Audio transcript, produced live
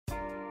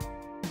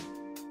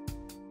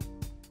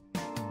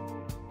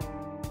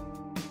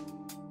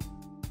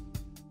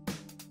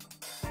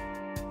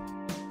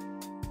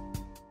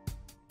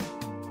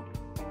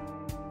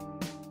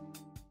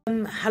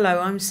Hello,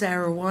 I'm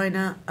Saira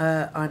Weiner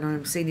and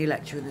I'm Senior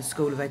Lecturer in the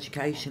School of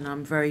Education.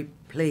 I'm very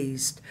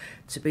pleased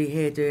to be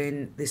here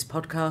doing this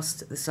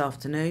podcast this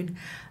afternoon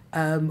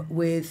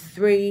with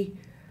three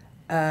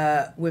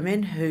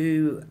women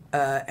who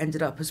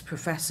ended up as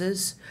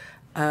professors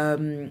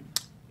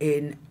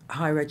in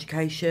higher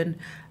education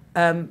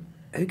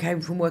who came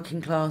from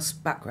working class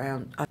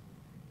background.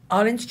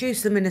 I'll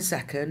introduce them in a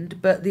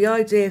second, but the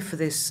idea for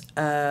this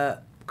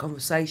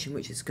conversation,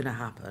 which is going to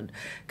happen,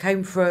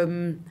 came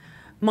from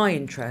my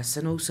interests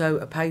and also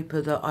a paper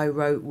that I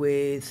wrote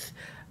with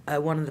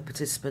one of the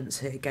participants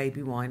here,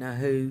 Gaby Weiner,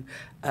 who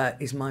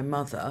is my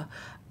mother,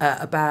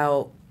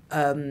 about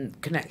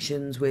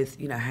connections with,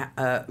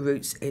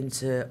 routes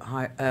into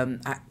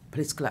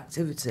political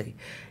activity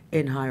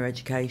in higher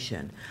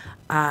education.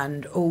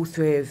 And all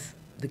three of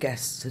the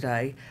guests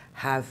today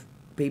have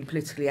been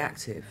politically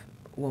active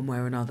one way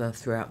or another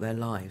throughout their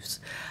lives.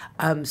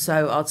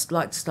 So I'd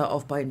like to start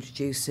off by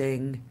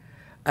introducing,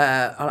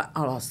 I'll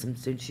ask them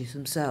to introduce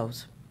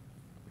themselves.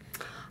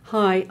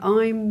 Hi,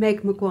 I'm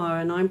Meg Maguire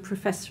and I'm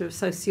Professor of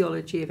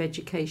Sociology of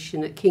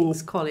Education at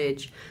King's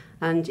College,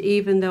 and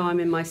even though I'm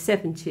in my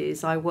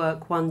 70s, I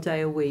work 1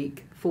 day a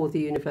week for the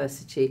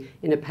university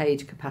in a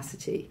paid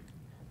capacity.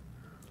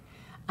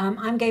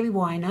 I'm Gaby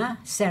Weiner,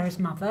 Sarah's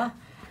mother,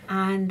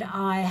 and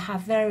I've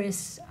had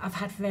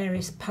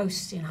various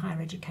posts in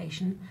higher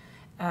education,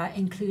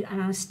 and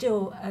I'm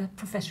still a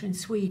professor in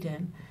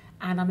Sweden,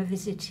 and I'm a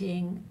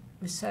visiting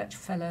research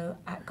fellow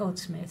at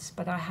Goldsmiths,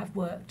 but I have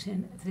worked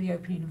for the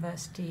Open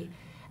University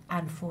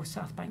and for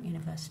South Bank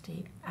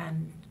University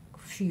and a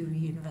few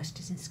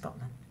universities in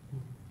Scotland.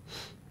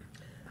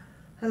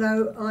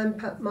 Hello, I'm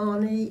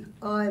Mahoney.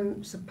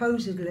 I'm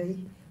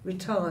supposedly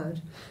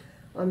retired.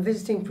 I'm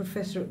visiting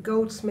professor at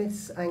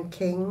Goldsmiths and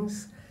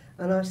King's,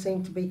 and I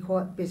seem to be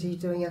quite busy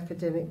doing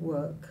academic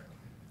work.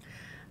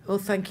 Well,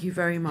 thank you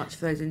very much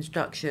for those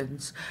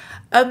introductions.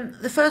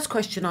 The first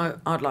question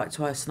I'd like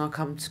to ask, and I'll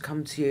come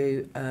to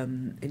you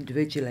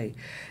individually,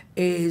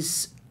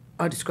 is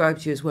I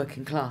described you as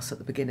working class at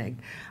the beginning.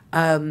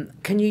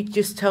 Can you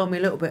just tell me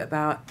a little bit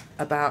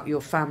about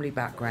your family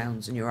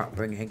backgrounds and your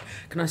upbringing?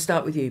 Can I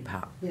start with you,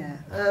 Pat? Yeah.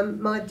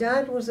 My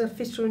dad was a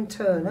fitter and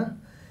turner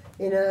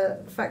in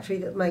a factory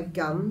that made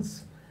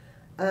guns.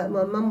 My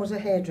mum was a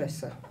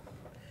hairdresser.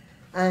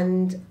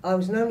 And I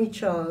was an only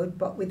child,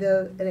 but with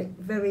a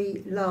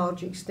very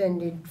large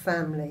extended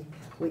family,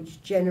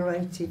 which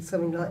generated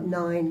something like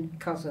 9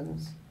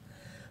 cousins.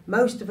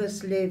 Most of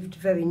us lived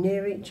very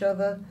near each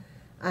other,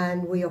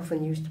 and we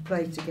often used to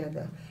play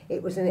together.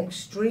 It was an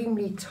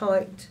extremely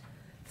tight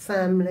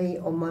family.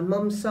 On my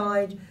mum's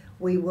side,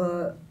 we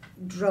were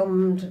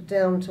drummed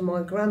down to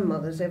my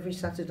grandmother's every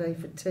Saturday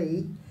for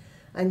tea,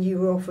 and you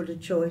were offered a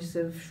choice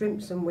of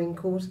shrimps and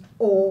winkles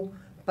or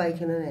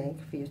bacon and egg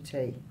for your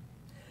tea.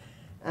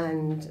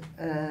 And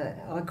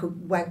I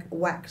could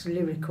wax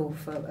lyrical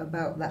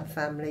about that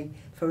family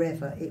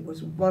forever. It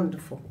was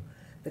wonderful.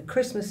 The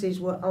Christmases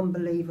were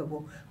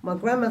unbelievable. My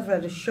grandmother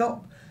had a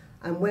shop,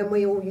 and when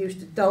we all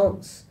used to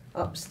dance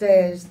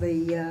upstairs,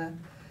 the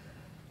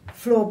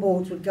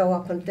floorboards would go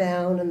up and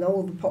down, and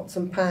all the pots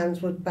and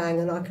pans would bang,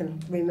 and I can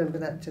remember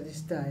that to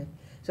this day.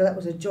 So that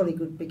was a jolly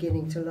good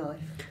beginning to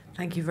life.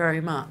 Thank you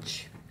very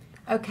much.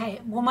 Okay,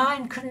 well,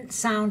 mine couldn't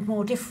sound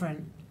more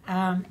different.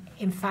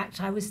 In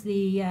fact, I was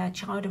the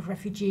child of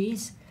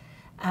refugees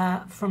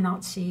from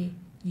Nazi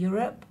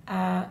Europe.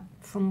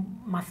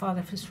 My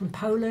father was from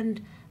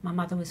Poland, my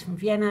mother was from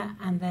Vienna,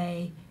 and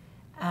they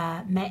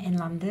met in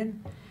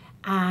London.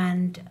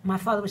 And my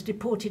father was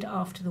deported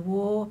after the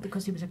war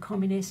because he was a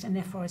communist, and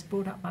therefore I was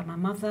brought up by my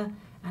mother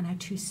and her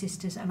 2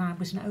 sisters, and I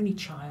was an only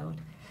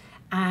child.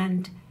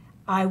 And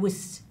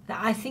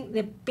I think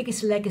the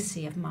biggest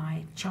legacy of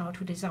my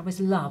childhood is I was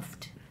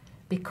loved,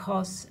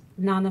 because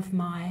none of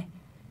my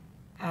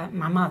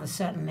mother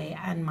certainly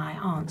and my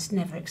aunts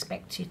never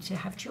expected to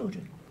have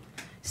children.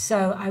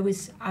 So I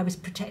was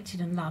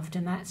protected and loved,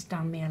 and that's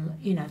done me,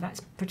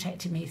 that's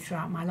protected me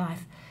throughout my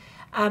life.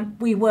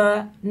 We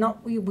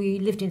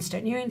lived in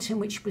Stoke Newington,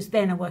 which was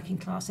then a working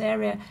class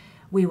area.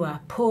 We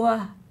were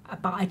poor,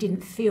 but I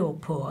didn't feel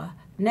poor,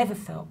 never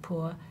felt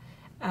poor.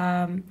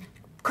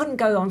 Couldn't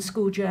go on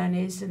school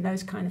journeys and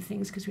those kind of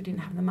things because we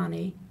didn't have the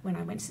money when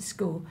I went to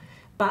school.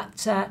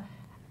 But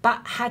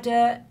had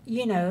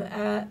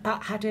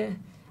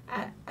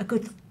a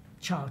good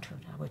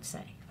childhood, I would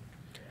say.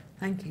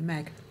 Thank you,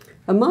 Meg.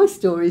 And my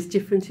story is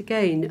different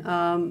again.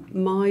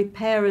 My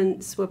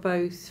parents were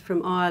both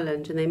from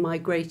Ireland, and they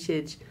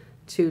migrated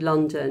to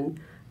London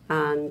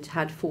and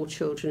had 4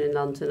 children in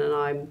London, and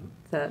I'm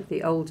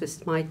the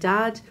oldest. My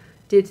dad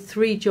did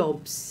 3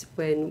 jobs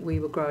when we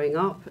were growing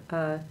up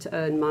to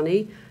earn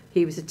money.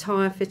 He was a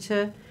tyre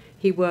fitter,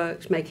 he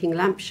worked making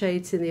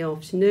lampshades in the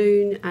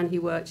afternoon, and he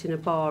worked in a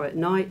bar at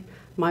night.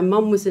 My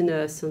mum was a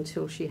nurse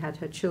until she had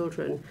her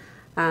children,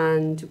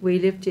 and we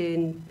lived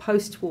in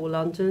post-war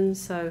London,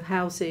 so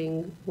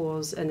housing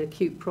was an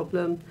acute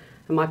problem,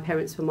 and my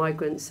parents were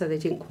migrants, so they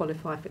didn't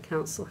qualify for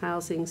council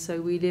housing, so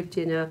we lived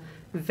in a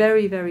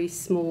very, very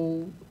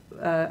small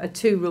a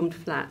 2-roomed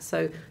flat.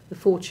 So the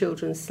 4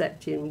 children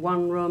slept in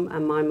one room,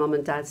 and my mum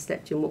and dad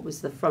slept in what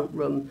was the front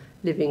room,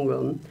 living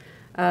room.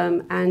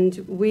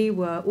 And we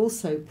were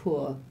also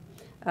poor.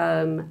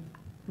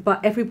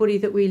 But everybody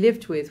that we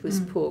lived with was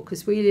poor,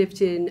 because we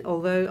lived in,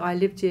 although I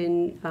lived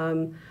in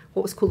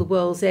what was called the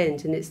World's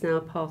End, and it's now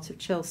part of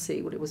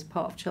Chelsea. Well, it was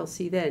part of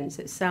Chelsea then,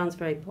 so it sounds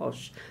very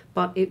posh.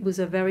 But it was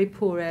a very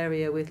poor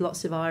area with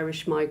lots of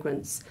Irish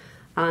migrants,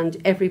 and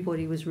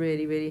everybody was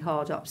really, really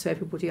hard up. So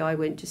everybody I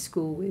went to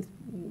school with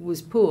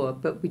was poor,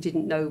 but we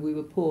didn't know we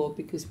were poor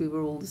because we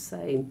were all the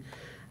same.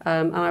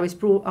 And I was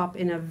brought up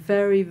in a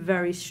very,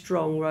 very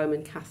strong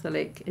Roman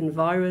Catholic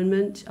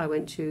environment. I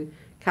went to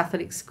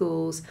Catholic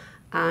schools,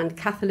 and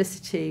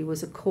Catholicity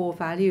was a core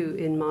value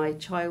in my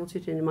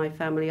childhood and in my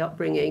family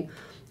upbringing.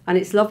 And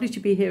it's lovely to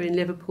be here in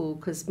Liverpool,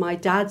 because my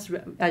dad's,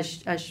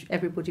 as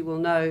everybody will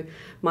know,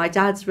 my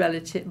dad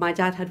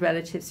had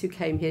relatives who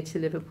came here to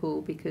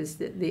Liverpool because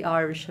the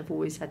Irish have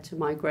always had to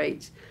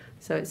migrate.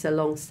 So it's a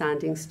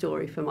long-standing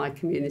story for my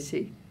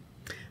community.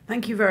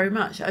 Thank you very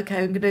much.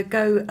 Okay, I'm going to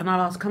go, and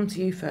I'll come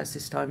to you first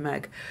this time,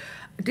 Meg.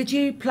 Did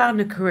you plan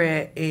a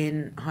career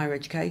in higher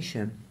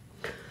education?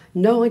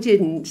 No, I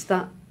didn't.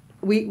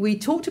 We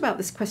talked about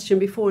this question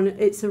before, and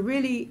it's a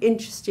really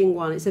interesting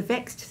one. It's a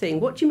vexed thing.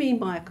 What do you mean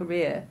by a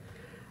career?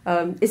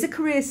 Is a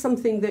career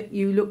something that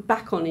you look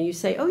back on and you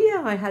say, oh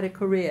yeah, I had a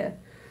career?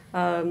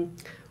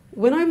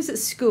 When I was at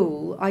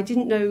school, I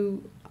didn't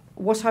know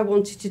what I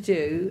wanted to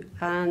do,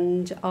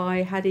 and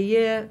I had a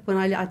year, when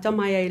I'd done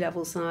my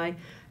A-levels, and I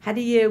had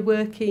a year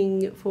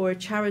working for a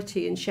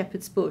charity in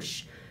Shepherd's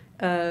Bush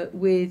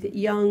with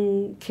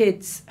young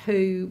kids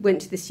who went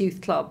to this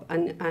youth club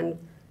and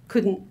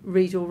couldn't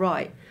read or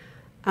write.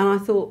 And I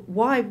thought,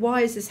 why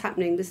is this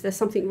happening? There's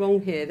something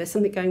wrong here. There's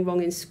something going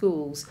wrong in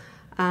schools.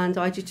 And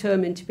I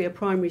determined to be a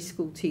primary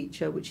school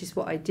teacher, which is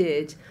what I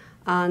did.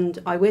 And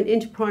I went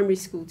into primary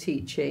school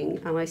teaching,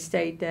 and I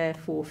stayed there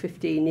for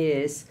 15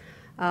 years.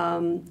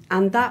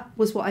 And that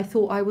was what I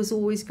thought I was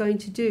always going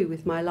to do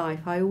with my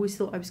life. I always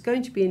thought I was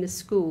going to be in a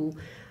school.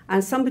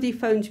 And somebody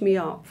phoned me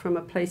up from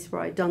a place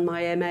where I'd done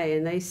my MA,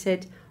 and they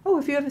said, oh,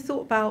 have you ever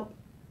thought about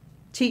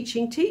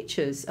teaching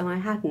teachers? And I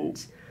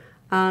hadn't.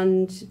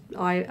 And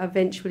I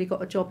eventually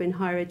got a job in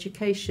higher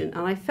education.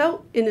 And I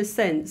felt, in a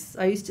sense,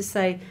 I used to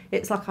say,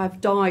 it's like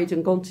I've died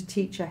and gone to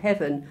teacher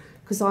heaven,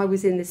 because I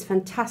was in this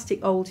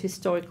fantastic old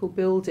historical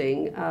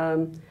building.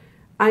 And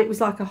it was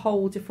like a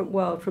whole different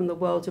world from the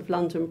world of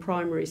London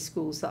primary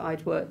schools that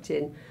I'd worked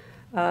in.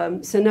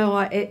 So no,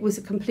 it was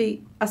a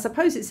complete, I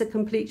suppose it's a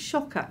complete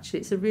shock,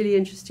 actually. It's a really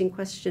interesting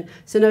question.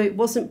 So no, it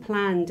wasn't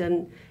planned.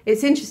 And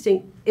it's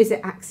interesting, is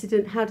it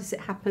accident? How does it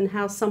happen?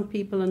 How some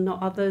people and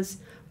not others?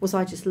 Was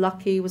I just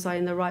lucky? Was I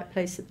in the right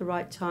place at the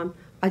right time?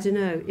 I don't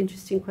know.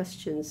 Interesting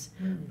questions.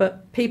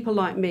 But people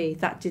like me,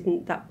 that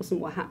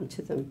wasn't what happened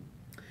to them.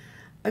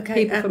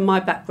 Okay. People from my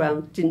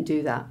background didn't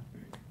do that.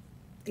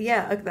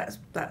 Yeah,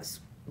 that's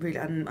really,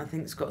 and I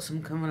think it's got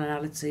some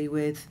commonality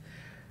with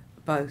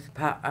both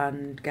Pat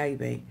and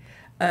Gaby.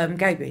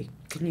 Gaby,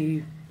 can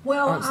you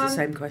answer the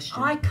same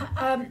question?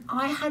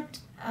 I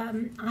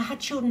had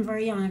children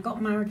very young. I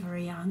got married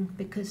very young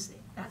because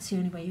that's the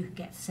only way you could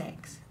get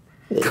sex.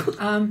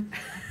 And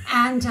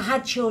I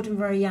had children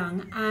very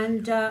young.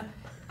 And a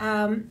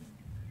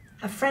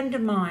friend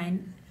of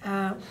mine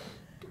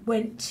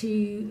went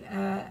to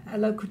a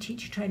local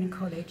teacher training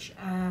college,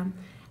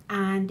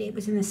 and it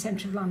was in the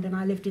centre of London.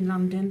 I lived in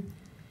London.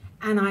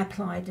 And I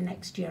applied the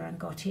next year and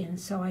got in.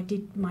 So I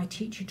did my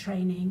teacher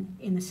training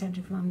in the centre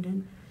of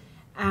London.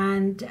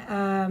 And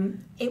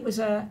it was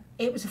a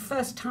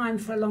first time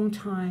for a long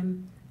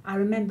time. I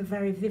remember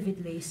very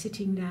vividly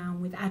sitting down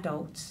with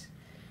adults,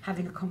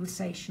 having a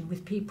conversation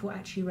with people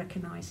actually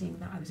recognising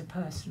that I was a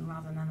person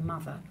rather than a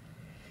mother.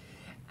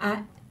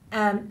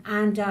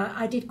 And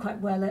I did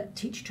quite well at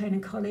teacher training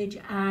college,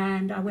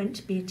 and I went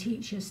to be a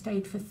teacher,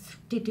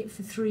 did it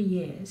for 3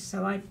 years.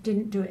 So I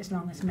didn't do it as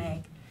long as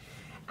Meg.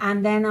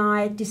 And then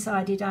I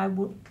decided I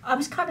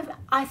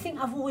think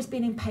I've always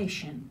been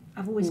impatient.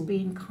 I've always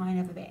been kind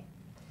of a bit,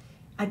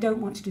 I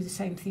don't want to do the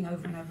same thing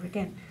over and over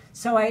again.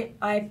 So I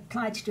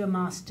applied to do a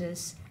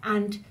master's,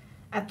 and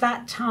at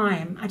that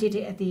time, I did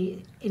it at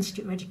the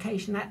Institute of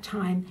Education. At that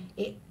time,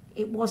 it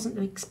wasn't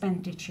the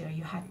expenditure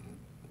you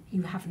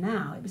have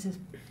now. It was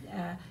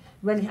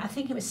I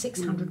think it was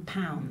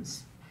 £600,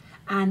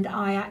 and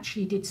I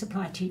actually did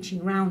supply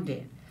teaching around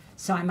it,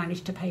 so I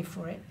managed to pay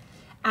for it.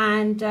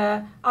 And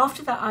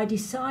after that, I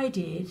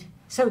decided,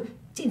 so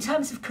in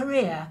terms of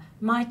career,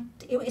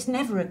 it was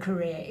never a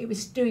career. It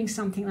was doing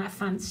something that I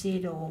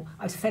fancied, or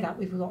I was fed up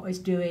with what I was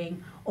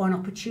doing, or an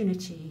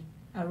opportunity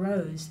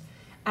arose.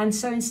 And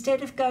so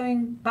instead of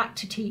going back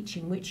to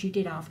teaching, which you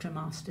did after a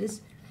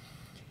master's,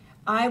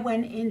 I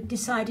went in,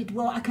 decided,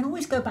 well, I can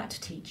always go back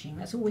to teaching.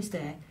 That's always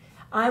there.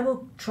 I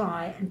will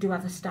try and do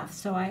other stuff.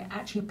 So I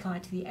actually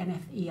applied to the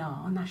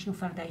NFER, National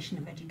Foundation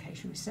of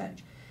Education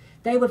Research.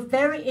 They were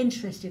very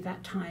interested at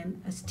that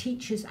time as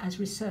teachers, as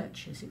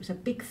researchers. It was a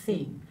big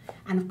thing.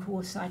 And of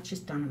course, I'd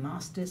just done a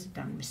master's,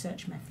 done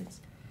research methods.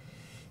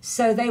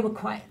 So they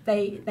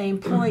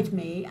employed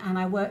me, and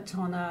I worked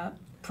on a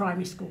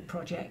primary school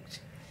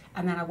project,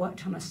 and then I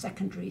worked on a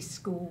secondary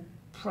school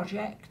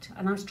project,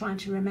 and I was trying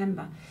to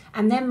remember.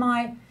 And then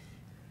my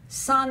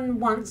son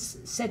once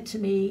said to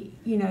me,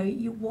 you know,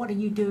 what are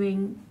you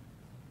doing?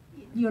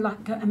 You're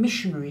like a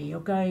missionary, you're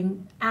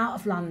going out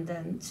of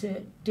London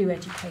to do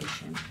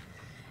education.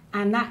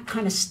 And that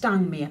kind of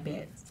stung me a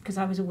bit, because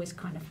I was always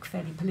kind of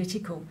fairly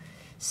political.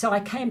 So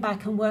I came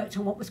back and worked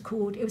on what was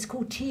called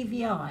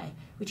TVI,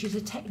 which is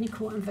a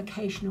technical and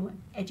vocational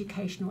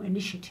educational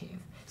initiative.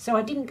 So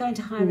I didn't go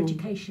into higher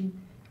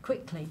education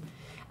quickly.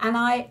 And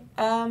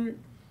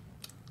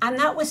and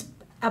that was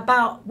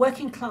about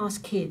working class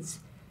kids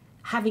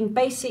having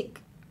basic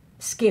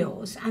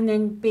skills and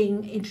then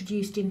being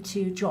introduced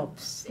into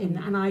jobs.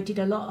 And I did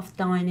a lot of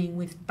dining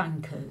with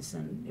bankers,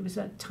 and it was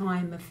a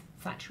time of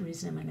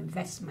Thatcherism and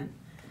investment.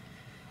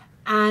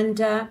 And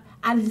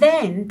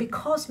then,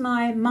 because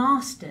my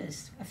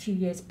master's a few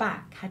years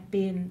back had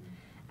been,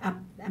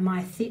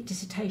 my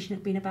dissertation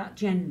had been about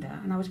gender,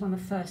 and I was one of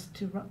the first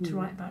to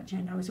write about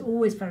gender. I was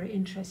always very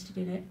interested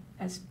in it,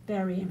 as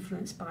very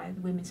influenced by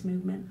the women's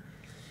movement.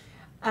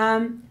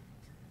 The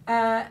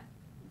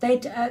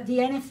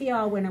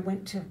NFER, when I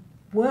went to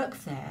work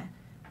there,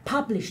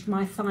 published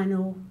my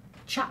final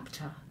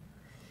chapter.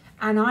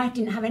 And I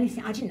didn't have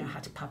anything, I didn't know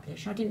how to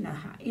publish, I didn't know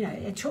how, you know,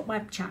 they took my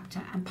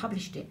chapter and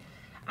published it.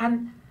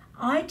 And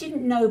I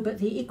didn't know, but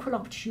the Equal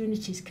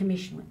Opportunities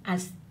Commission,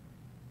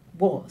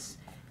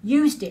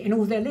 used it in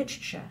all their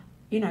literature.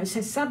 You know,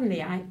 so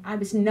suddenly I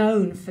was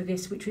known for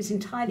this, which was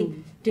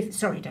entirely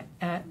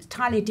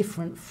entirely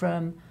different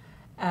from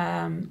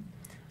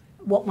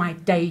what my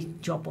day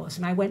job was.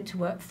 And I went to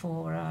work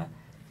for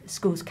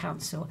Schools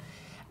Council.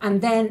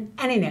 And then,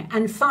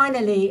 and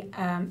finally,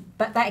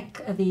 but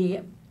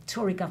the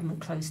Tory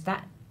government closed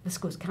the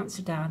Schools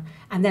Council down,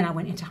 and then I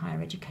went into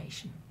higher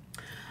education.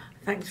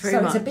 Thanks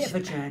very much. So it's a bit of a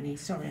journey,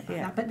 sorry about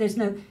that. But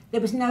there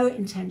was no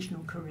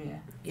intentional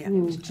career. Yeah. It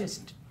was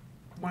just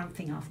one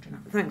thing after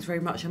another. Thanks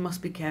very much. I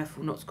must be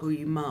careful not to call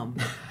you mum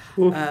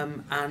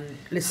and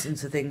listen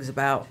to things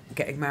about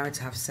getting married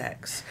to have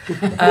sex.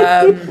 Bit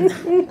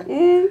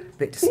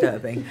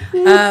disturbing.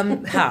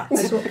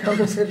 That's what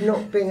comes of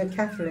not being a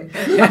Catholic.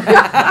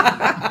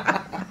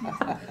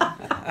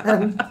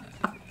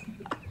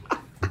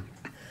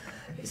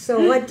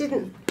 So I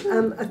didn't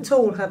at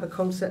all have a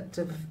concept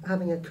of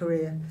having a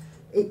career.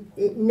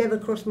 It never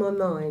crossed my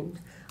mind.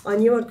 I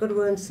knew I'd got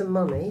to earn some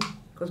money,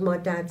 because my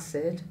dad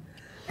said.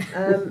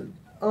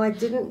 I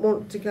didn't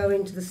want to go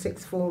into the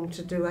sixth form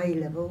to do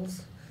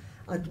A-levels.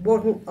 I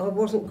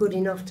wasn't good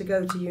enough to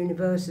go to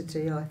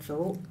university, I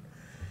thought.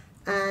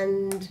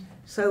 And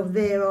so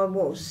there I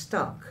was,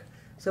 stuck.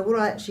 So what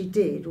I actually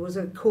did was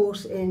a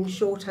course in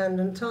shorthand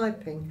and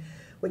typing,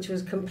 which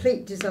was a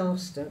complete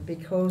disaster,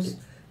 because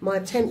my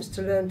attempts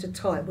to learn to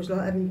type was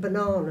like having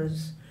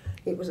bananas.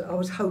 I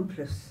was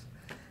hopeless.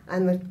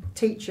 And the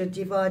teacher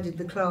divided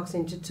the class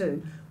into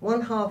two.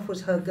 One half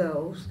was her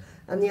girls,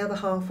 and the other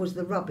half was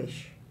the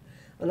rubbish.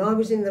 And I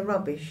was in the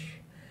rubbish,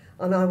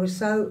 and I was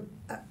so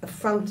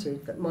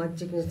affronted that my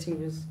dignity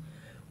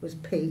was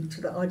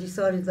peaked that I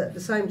decided that at the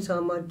same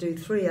time I'd do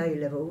 3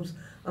 A-levels.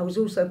 I was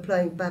also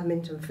playing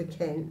badminton for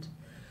Kent.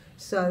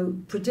 So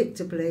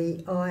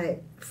predictably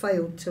I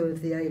failed 2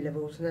 of the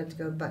A-levels and had to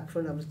go back for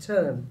another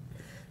term.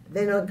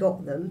 Then I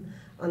got them,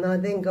 and I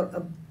then got,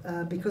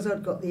 because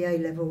I'd got the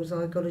A-levels,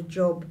 I got a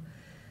job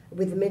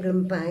with the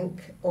Midland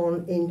Bank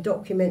in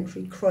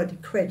documentary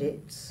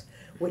credits,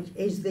 which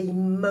is the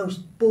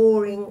most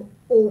boring,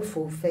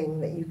 awful thing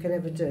that you can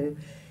ever do,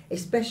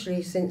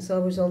 especially since I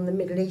was on the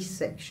Middle East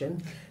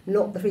section,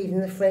 not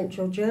even the French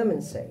or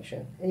German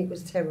section, and it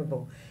was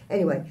terrible.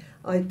 Anyway,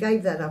 I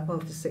gave that up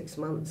after 6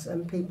 months,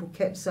 and people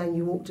kept saying,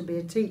 you ought to be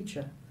a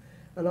teacher.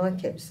 And I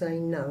kept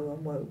saying, no, I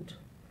won't.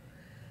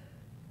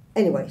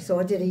 Anyway, so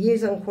I did a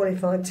year's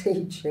unqualified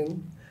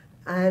teaching,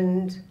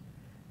 and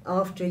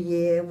after a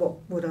year, what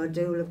would I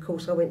do? Well, of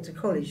course, I went to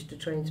college to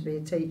train to be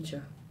a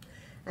teacher.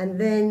 And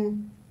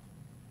then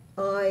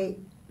I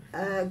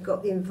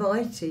got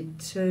invited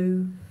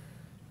to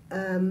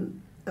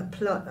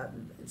apply.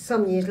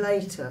 Some years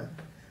later,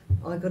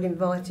 I got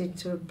invited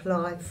to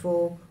apply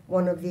for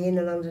one of the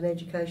Inner London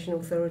Education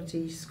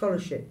Authority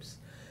scholarships.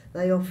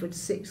 They offered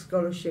 6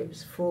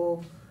 scholarships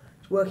for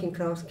working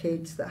class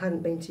kids that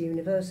hadn't been to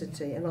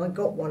university, and I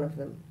got one of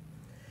them.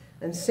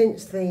 And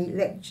since the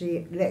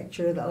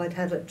lecturer that I'd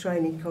had at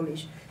training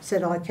college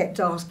said I kept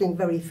asking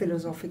very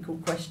philosophical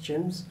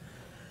questions,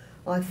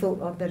 I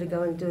thought I'd better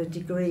go and do a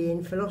degree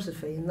in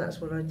philosophy, and that's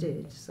what I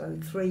did. So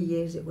 3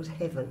 years, it was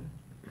heaven.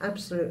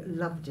 Absolutely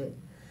loved it.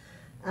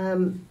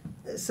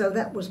 So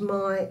that was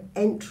my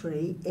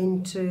entry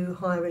into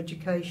higher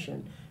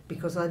education,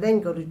 because I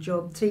then got a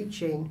job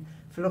teaching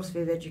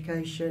philosophy of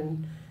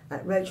education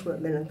at Rachel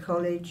Macmillan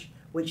College,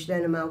 which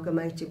then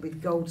amalgamated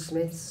with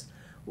Goldsmiths,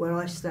 where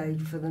I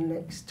stayed for the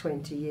next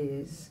 20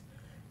 years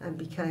and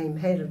became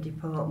head of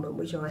department,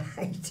 which I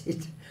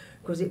hated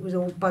because it was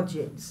all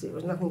budgets. It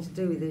was nothing to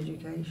do with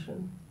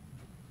education.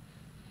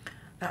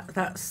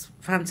 That's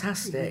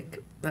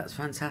fantastic. That's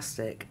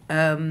fantastic.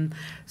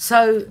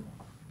 So,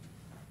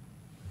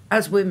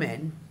 as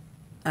women,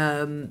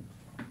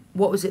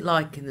 what was it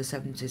like in the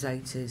 70s,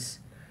 80s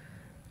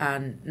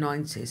and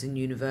 90s in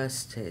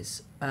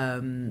universities?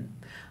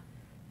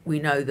 We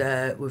know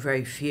there were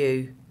very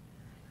few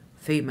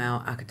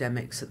female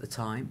academics at the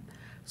time,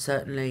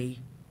 certainly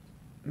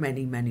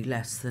many, many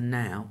less than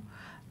now.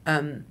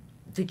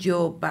 Did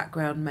your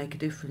background make a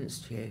difference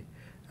to you?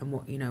 And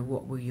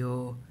what were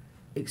your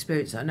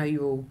experiences? I know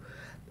you're all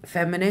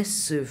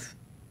feminists of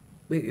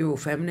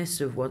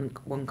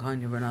one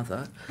kind or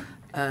another,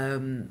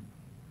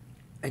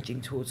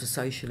 edging towards the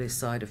socialist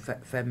side of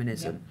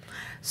feminism. Yep.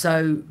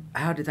 So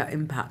how did that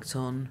impact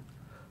on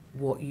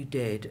what you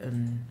did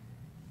and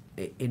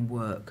in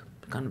work,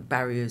 kind of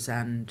barriers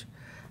and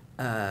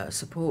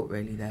support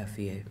really there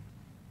for you?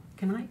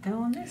 Can I go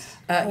on this?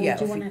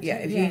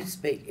 If you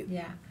speak.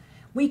 Yeah,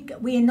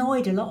 we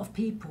annoyed a lot of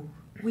people.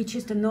 We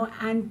just annoyed,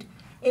 and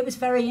it was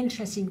very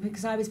interesting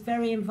because I was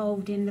very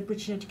involved in the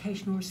British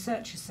Educational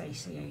Research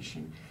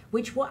Association,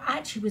 which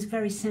actually was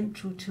very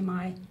central to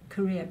my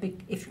career,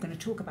 if you're going to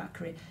talk about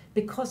career,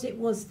 because it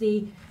was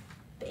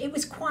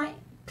quite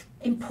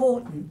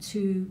important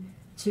to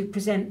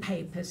present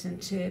papers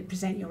and to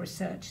present your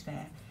research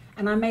there.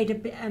 And I made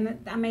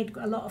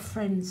a lot of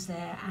friends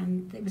there,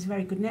 and it was a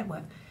very good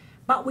network.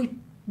 But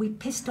we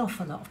pissed off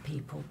a lot of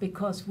people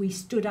because we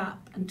stood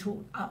up and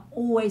talked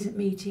always at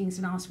meetings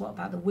and asked what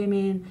about the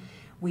women.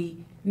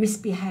 We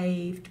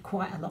misbehaved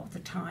quite a lot of the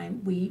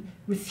time. We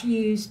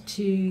refused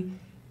to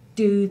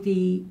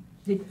do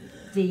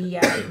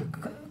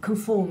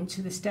conform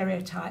to the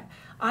stereotype.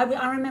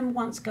 I remember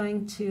once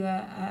going to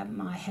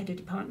my head of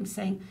department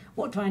saying,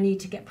 "What do I need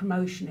to get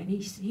promotion?" And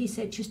he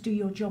said, "Just do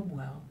your job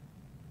well."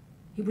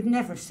 He would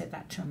never have said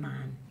that to a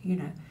man,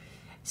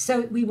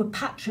 So we were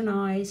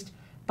patronised,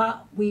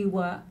 but they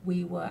were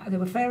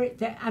very.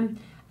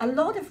 A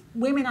lot of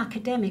women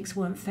academics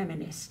weren't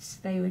feminists.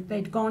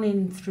 They'd gone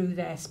in through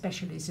their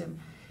specialism,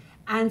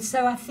 and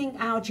so I think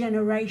our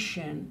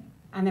generation,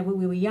 and then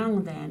we were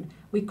young then,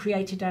 we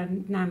created a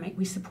dynamic.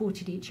 We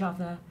supported each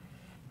other,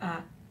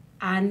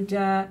 and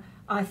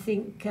I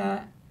think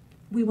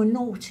we were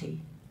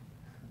naughty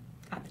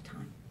at the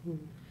time.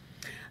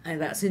 And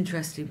that's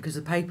interesting because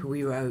the paper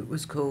we wrote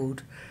was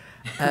called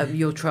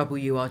 "Your Trouble,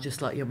 You Are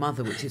Just Like Your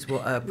Mother," which is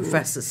what a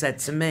professor said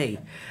to me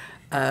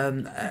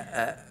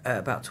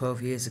about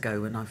 12 years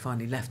ago when I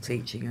finally left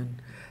teaching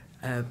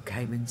and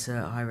came into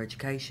higher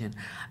education.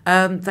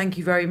 Thank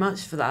you very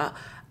much for that.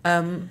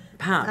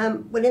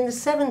 Pat? Well, in the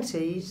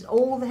 70s,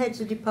 all the heads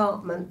of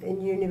department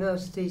in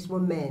universities were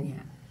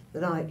men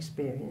that I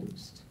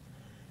experienced.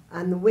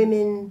 And the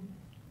women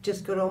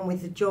just got on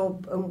with the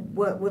job and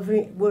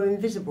were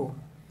invisible.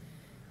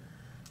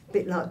 A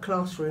bit like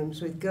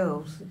classrooms with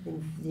girls,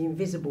 the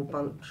invisible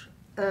bunch.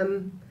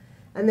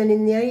 And then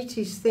in the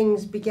 80s,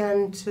 things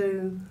began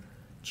to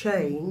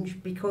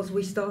change because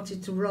we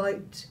started to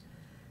write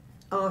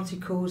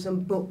articles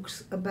and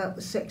books about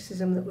the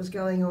sexism that was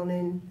going on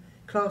in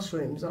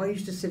classrooms. I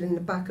used to sit in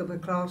the back of a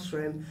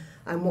classroom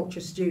and watch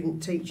a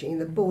student teaching.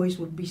 The boys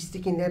would be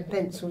sticking their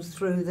pencils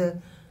through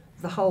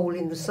the hole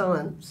in the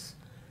science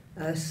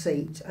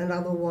seat, and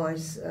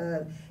otherwise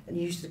I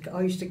used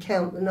to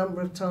count the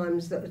number of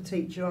times that a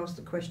teacher asked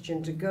a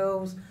question to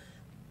girls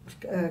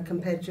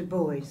compared to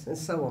boys, and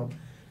so on.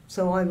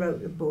 So I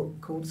wrote a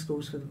book called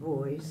Schools for the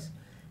Boys,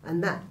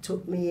 and that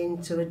took me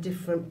into a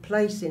different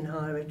place in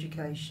higher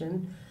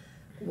education,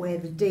 where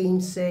the dean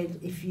said,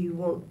 if you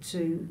want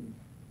to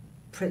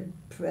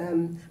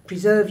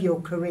preserve your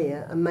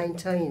career and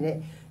maintain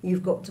it,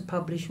 you've got to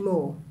publish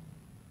more.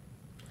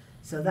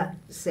 So that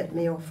set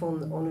me off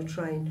on a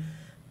train.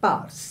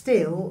 But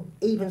still,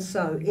 even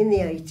so, in the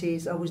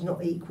 80s, I was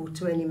not equal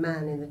to any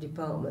man in the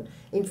department.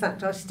 In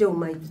fact, I still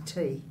made the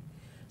tea.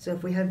 So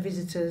if we had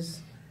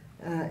visitors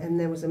and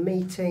there was a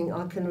meeting,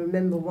 I can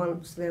remember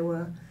once there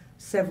were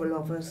several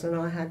of us and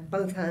I had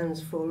both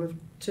hands full of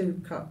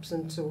 2 cups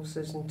and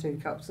saucers and 2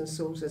 cups and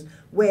saucers.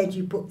 Where do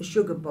you put the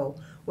sugar bowl?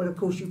 Well, of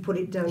course, you put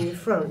it down your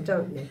front,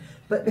 don't you?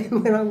 But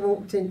then when I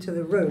walked into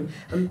the room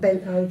and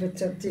bent over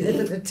to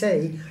deliver the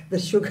tea, the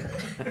sugar...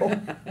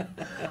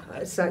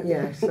 So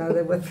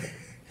there were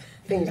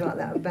things like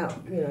that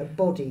about,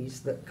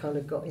 bodies that kind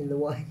of got in the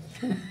way.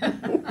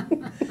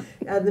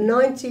 The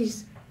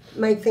 90s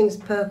made things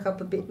perk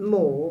up a bit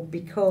more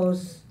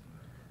because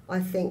I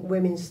think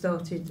women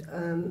started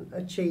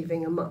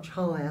achieving a much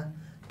higher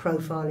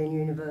profile in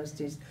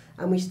universities,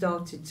 and we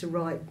started to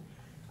write.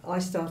 I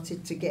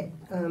started to get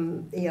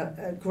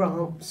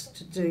grants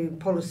to do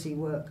policy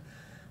work,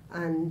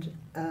 and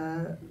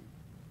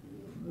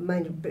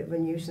made a bit of a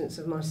nuisance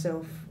of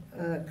myself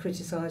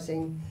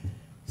criticising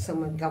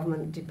some of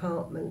government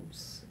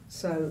departments.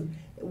 So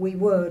we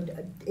were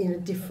in a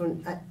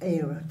different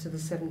era to the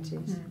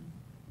 70s.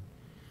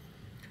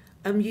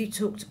 You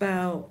talked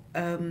about,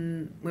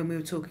 when we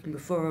were talking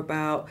before,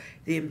 about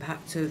the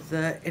impact of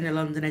the Inner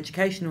London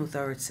Education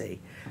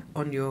Authority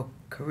on your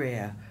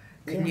career.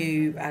 Can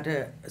you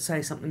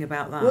say something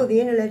about that? Well, the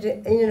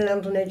Inner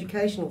London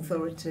Education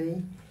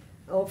Authority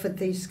offered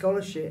these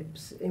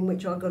scholarships in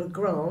which I got a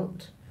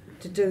grant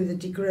to do the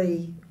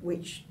degree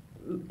which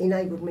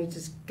enabled me to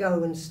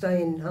go and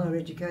stay in higher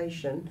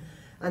education,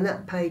 and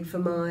that paid for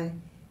my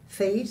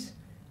fees,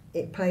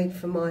 it paid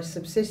for my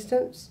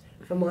subsistence,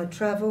 for my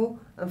travel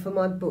and for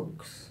my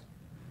books.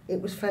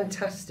 It was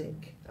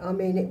fantastic. I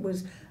mean, it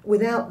was,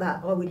 without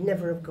that I would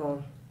never have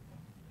gone.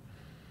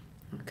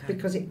 Okay.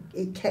 Because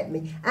it kept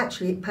me.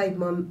 Actually, it paid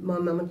my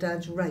mum and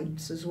dad's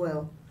rates as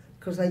well,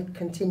 because they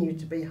continued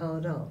to be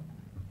hard up.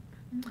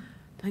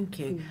 Thank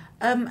you.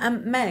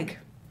 And Meg,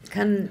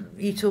 can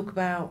you talk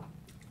about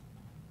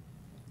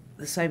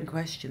the same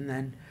question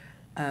then?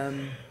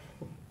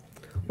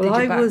 Well,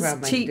 I was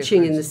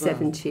teaching in the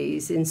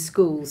 70s in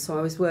schools, so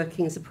I was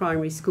working as a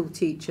primary school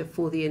teacher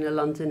for the Inner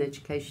London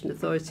Education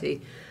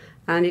Authority.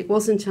 And it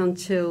wasn't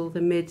until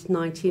the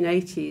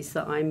mid-1980s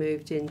that I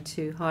moved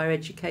into higher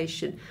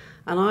education.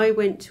 And I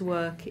went to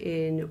work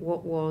in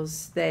what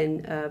was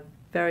then a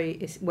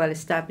very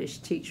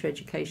well-established teacher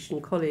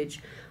education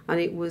college. And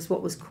it was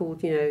what was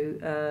called,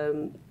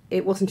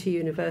 it wasn't a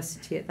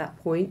university at that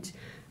point.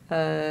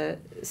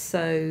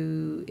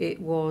 So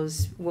it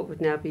was what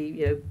would now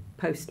be,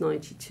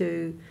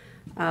 post-92,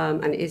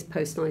 and it is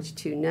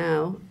post-92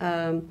 now.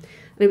 And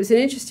it was an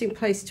interesting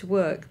place to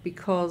work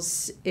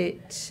because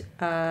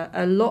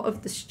a lot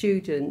of the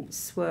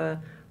students were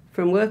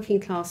from working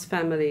class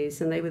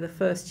families, and they were the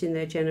first in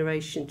their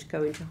generation to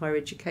go into higher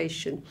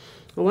education.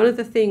 And one of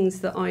the things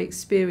that I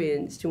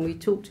experienced, and we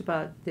talked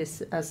about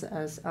this as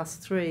us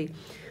three,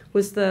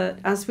 was that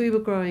as we were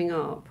growing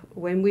up,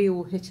 when we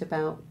all hit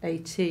about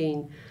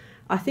 18,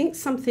 I think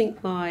something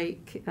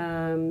like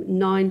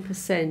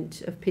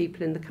 9% of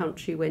people in the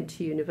country went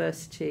to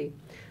university.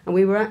 And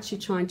we were actually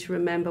trying to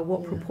remember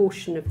what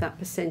proportion of that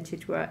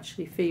percentage were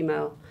actually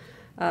female.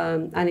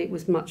 And it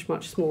was much,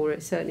 much smaller.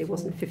 It certainly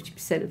wasn't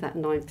 50% of that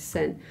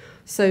 9%.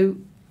 So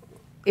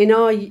in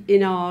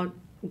our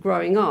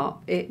growing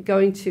up,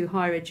 going to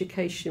higher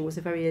education was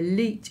a very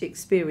elite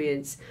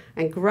experience,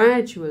 and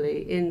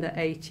gradually in the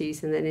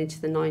 80s and then into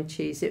the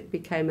 90s it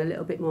became a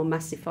little bit more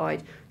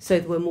massified, so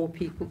there were more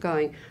people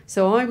going.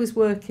 So I was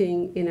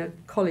working in a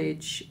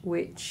college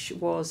which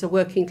was a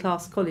working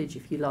class college,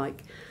 if you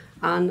like,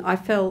 and I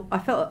felt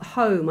at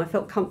home, I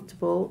felt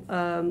comfortable.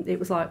 It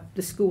was like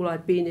the school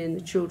I'd been in,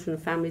 the children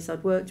and families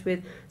I'd worked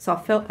with, so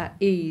I felt at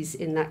ease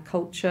in that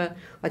culture.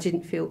 I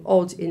didn't feel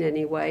odd in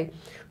any way.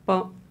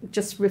 But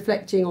just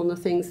reflecting on the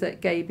things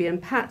that Gaby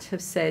and Pat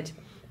have said,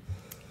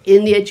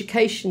 in the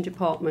education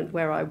department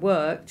where I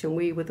worked, and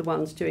we were the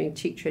ones doing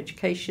teacher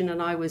education,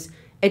 and I was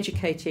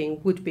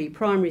educating would-be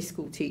primary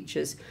school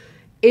teachers,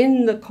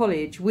 in the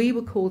college we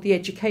were called the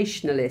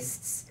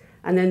educationalists,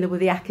 and then there were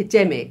the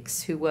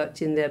academics who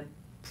worked in the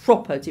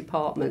proper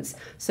departments.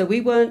 So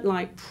we weren't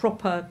like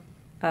proper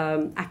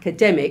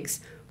academics,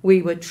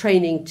 we were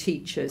training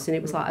teachers, and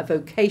it was like a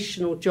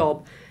vocational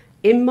job.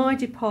 In my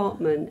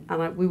department,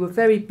 and we were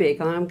very big,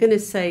 and I'm going to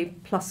say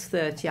plus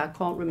 30, I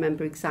can't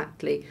remember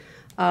exactly,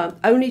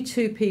 only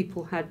 2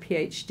 people had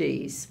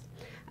PhDs,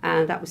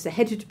 and that was the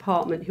head of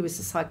department, who was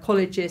a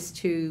psychologist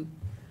who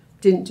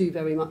didn't do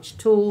very much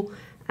at all,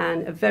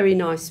 and a very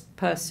nice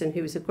person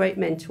who was a great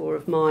mentor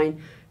of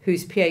mine,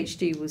 whose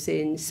PhD was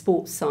in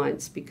sports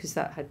science because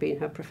that had been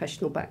her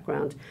professional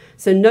background.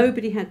 So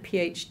nobody had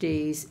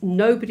PhDs,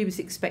 nobody was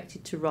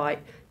expected to write,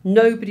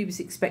 nobody was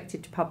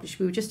expected to publish.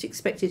 We were just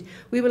expected,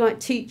 we were like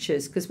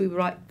teachers, because we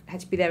were had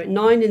to be there at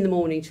 9 in the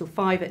morning till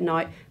 5 at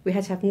night. We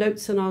had to have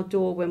notes on our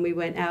door when we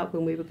went out,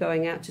 when we were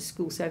going out to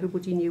school, so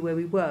everybody knew where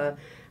we were.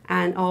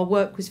 And our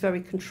work was very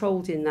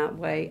controlled in that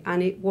way.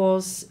 And it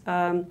was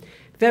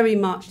very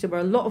much, there were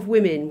a lot of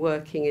women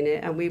working in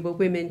it, and we were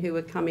women who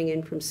were coming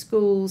in from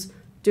schools,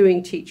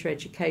 doing teacher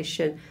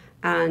education,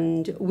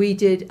 and we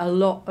did a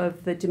lot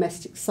of the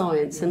domestic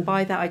science. And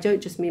by that I don't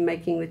just mean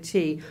making the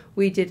tea.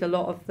 We did a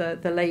lot of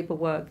the labour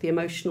work, the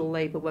emotional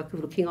labour work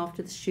of looking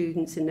after the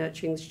students and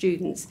nurturing the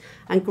students.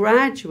 And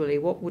gradually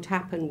what would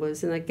happen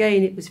was, and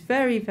again it was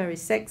very, very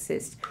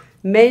sexist,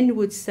 men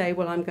would say,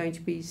 well, I'm going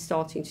to be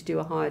starting to do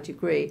a higher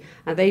degree,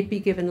 and they'd be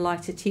given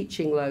lighter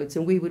teaching loads,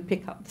 and we would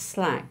pick up the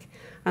slack.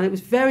 And it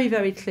was very,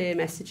 very clear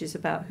messages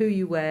about who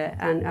you were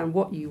and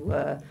what you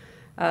were.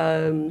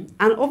 And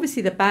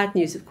obviously the bad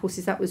news, of course,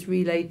 is that was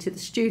relayed to the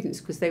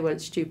students because they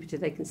weren't stupid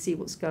and they can see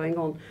what's going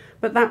on.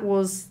 But that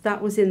was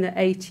in the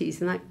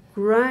 80s, and that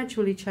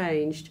gradually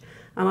changed.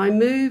 And I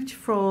moved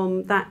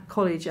from that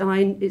college,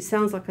 and it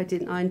sounds like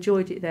I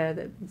enjoyed it there.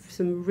 There were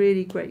some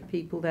really great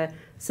people there,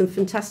 some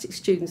fantastic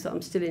students that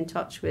I'm still in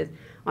touch with.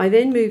 I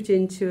then moved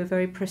into a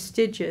very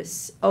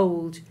prestigious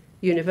old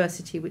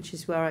university, which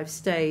is where I've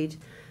stayed.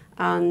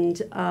 And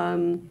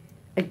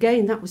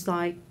again, that was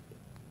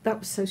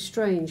so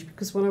strange,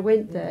 because when I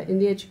went there in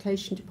the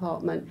education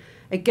department,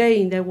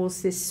 again, there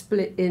was this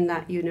split in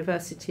that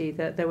university,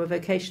 that there were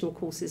vocational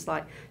courses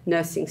like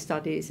nursing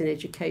studies and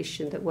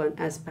education that weren't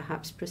as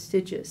perhaps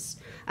prestigious.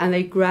 And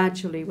they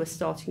gradually were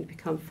starting to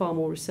become far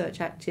more research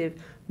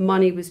active,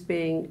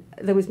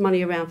 there was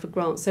money around for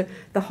grants. So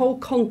the whole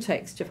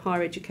context of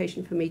higher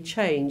education for me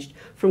changed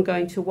from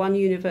going to one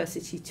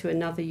university to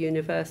another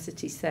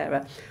university,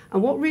 Sarah.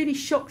 And what really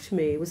shocked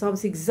me was I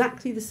was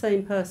exactly the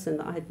same person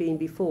that I had been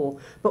before,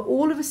 but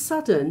all of a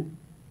sudden,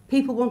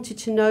 people wanted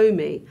to know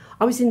me.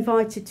 I was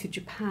invited to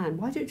Japan.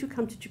 Why don't you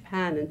come to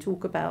Japan and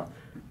talk about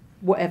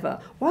whatever?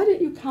 Why don't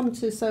you come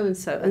to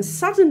so-and-so? And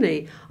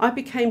suddenly I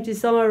became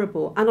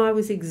desirable, and I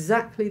was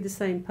exactly the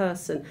same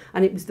person.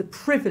 And it was the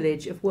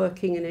privilege of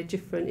working in a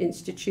different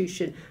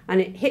institution. And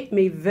it hit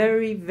me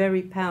very,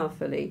 very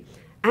powerfully,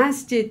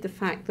 as did the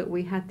fact that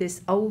we had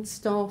this old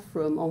staff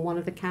room on one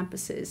of the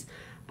campuses.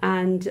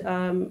 And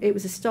it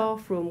was a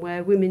staff room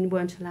where women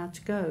weren't allowed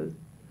to go. And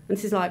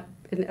this is like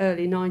in the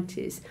early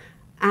 90s.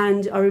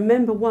 And I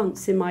remember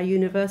once in my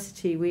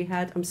university we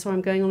had, I'm sorry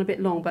I'm going on a bit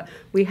long, but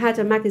we had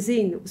a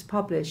magazine that was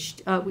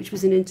published, which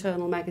was an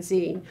internal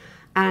magazine.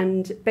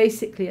 And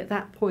basically at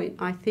that point,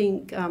 I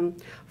think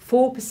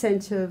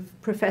 4%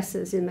 of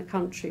professors in the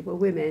country were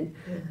women.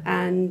 Yeah.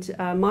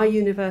 And my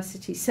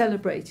university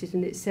celebrated,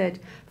 and it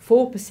said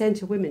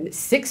 4% of women, it's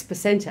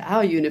 6% at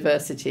our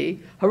university.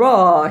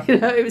 Hurrah! You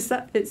know,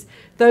 it's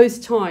those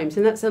times,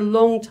 and that's a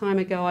long time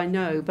ago, I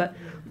know, but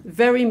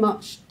very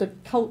much the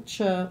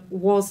culture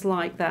was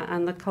like that,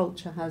 and the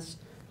culture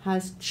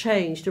has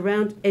changed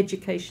around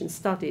education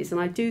studies.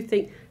 And I do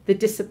think the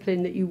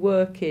discipline that you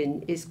work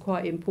in is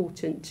quite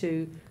important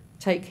to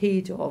take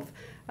heed of.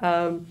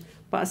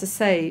 But as I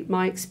say,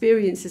 my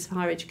experiences of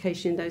higher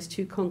education in those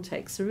two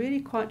contexts are really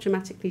quite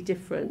dramatically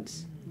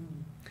different.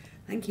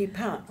 Thank you,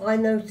 Pat. I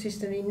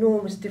noticed an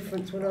enormous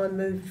difference when I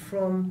moved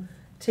from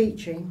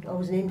teaching. I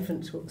was an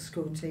infant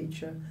school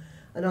teacher,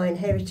 and I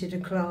inherited a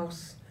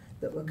class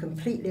that were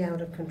completely out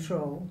of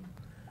control.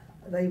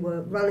 They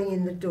were running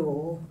in the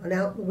door and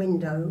out the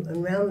window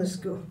and round the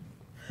school,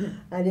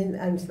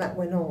 and that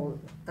went on.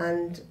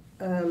 And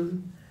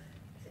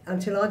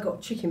until I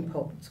got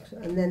chickenpox,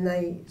 and then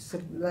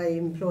they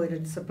employed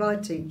a supply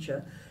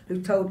teacher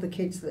who told the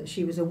kids that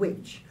she was a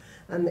witch,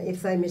 and that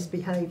if they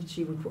misbehaved,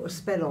 she would put a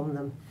spell on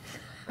them.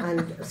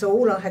 And so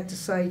all I had to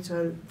say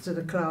to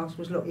the class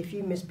was, look, if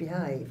you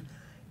misbehave,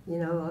 you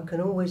know, I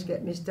can always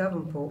get Miss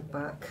Davenport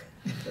back.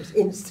 It was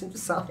instant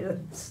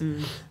silence.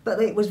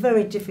 But it was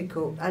very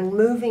difficult. And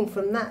moving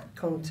from that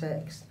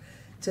context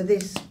to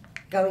this,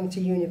 going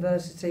to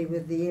university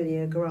with the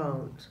Ilia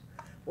grant,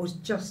 was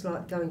just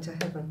like going to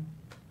heaven.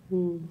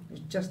 It was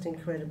just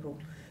incredible.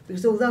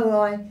 Because although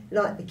I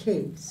liked the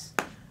kids,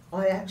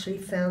 I actually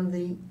found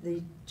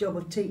the job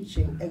of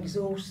teaching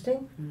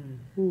exhausting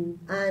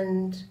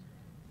and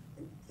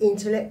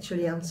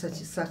intellectually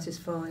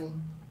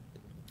unsatisfying.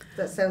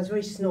 That sounds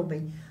very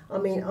snobby. I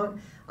mean,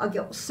 I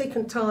got sick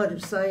and tired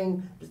of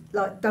saying,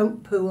 like,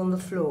 don't poo on the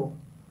floor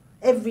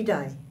every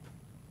day.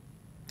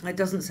 It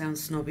doesn't sound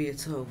snobby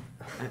at all,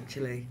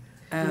 actually.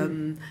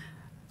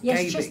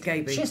 Yes,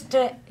 Gaby. Just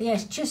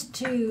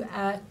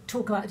to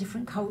talk about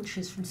different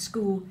cultures from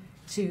school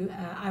to,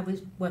 I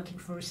was working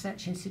for a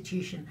research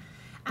institution,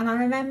 and I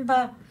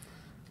remember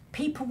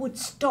people would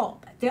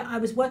stop. I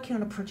was working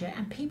on a project,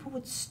 and people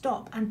would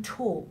stop and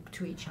talk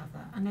to each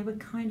other, and they would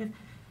kind of,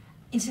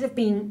 instead of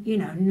being, you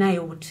know,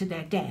 nailed to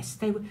their desk,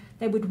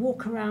 they would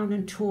walk around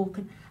and talk,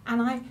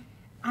 and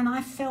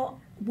I felt,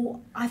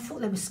 well, I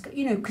thought there was,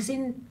 you know, because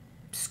in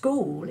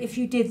school, if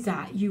you did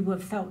that, you were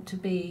felt to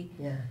be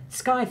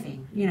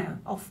skiving, you know,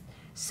 off.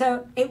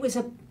 So it was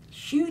a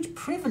huge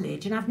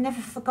privilege, and I've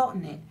never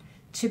forgotten it,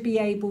 to be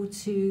able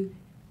to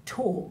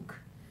talk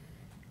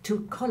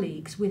to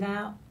colleagues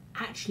without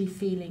actually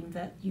feeling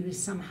that you were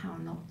somehow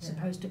not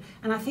supposed to.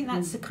 And I think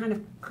that's the kind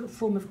of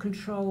form of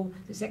control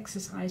that's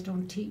exercised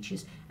on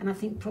teachers, and I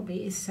think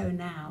probably is so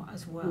now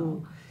as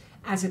well,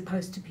 as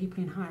opposed to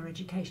people in higher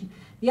education.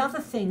 The other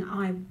thing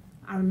I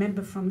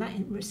remember from that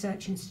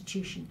research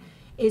institution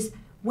is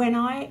when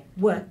I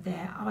worked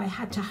there, I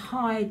had to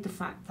hide the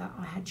fact that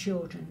I had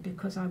children,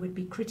 because I would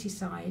be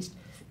criticised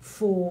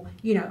for,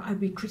 you know, I'd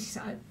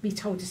be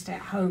told to stay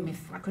at home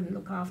if I couldn't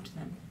look after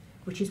them,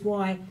 which is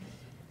why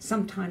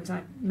sometimes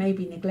I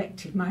maybe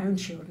neglected my own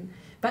children.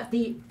 But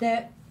the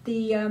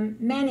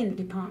men in the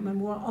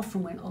department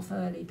often went off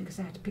early because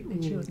they had to pick their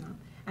children up,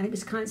 and it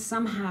was kind of,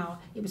 somehow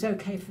it was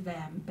okay for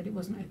them, but it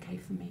wasn't okay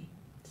for me.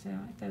 So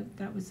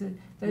that was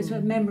those were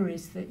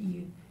memories that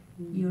you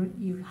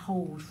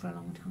hold for a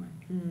long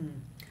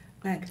time.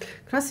 Meg,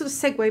 can I sort of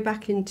segue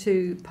back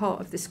into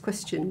part of this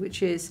question,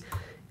 which is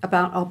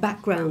about our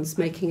backgrounds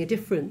making a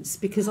difference?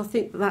 Because I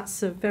think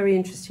that's a very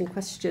interesting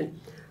question.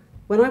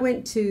 When I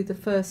went to the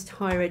first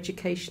higher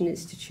education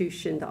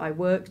institution that I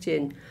worked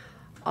in,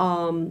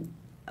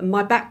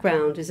 my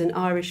background as an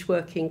Irish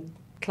working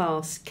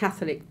class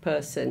Catholic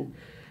person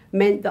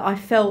meant that I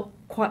felt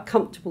quite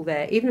comfortable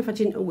there. Even if I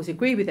didn't always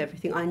agree with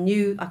everything, I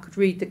knew I could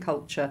read the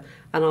culture,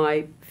 and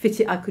I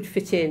could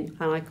fit in,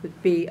 and I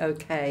could be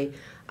okay.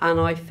 And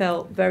I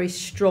felt very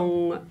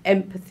strong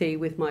empathy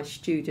with my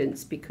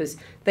students because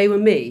they were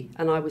me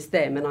and I was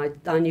them, and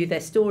I knew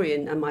their story,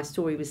 and my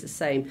story was the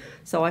same.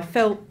 So I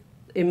felt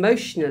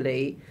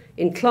emotionally,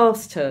 in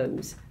class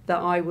terms,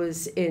 that I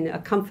was in a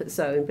comfort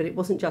zone, but it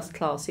wasn't just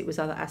class, it was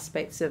other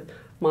aspects of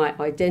my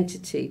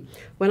identity.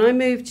 When I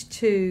moved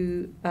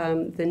to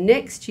the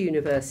next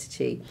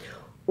university,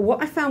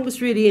 what I found was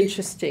really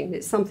interesting,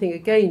 it's something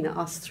again that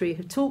us three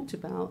have talked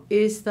about,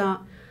 is that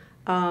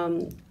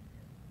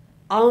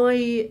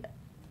I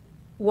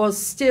was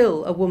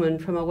still a woman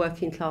from a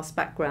working class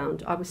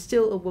background. I was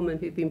still a woman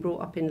who'd been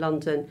brought up in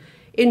London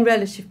in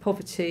relative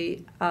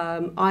poverty.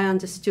 I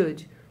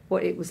understood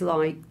what it was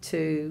like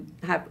to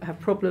have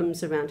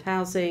problems around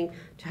housing,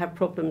 to have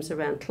problems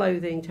around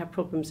clothing, to have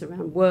problems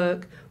around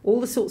work,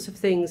 all the sorts of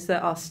things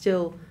that are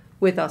still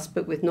with us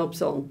but with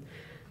knobs on.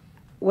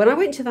 When I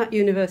went to that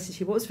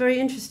university, what was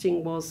very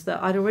interesting was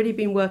that I'd already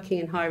been working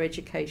in higher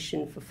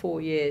education for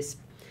 4 years,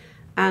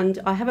 and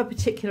I have a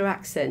particular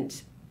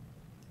accent.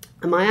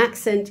 And my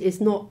accent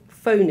is not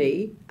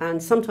phony,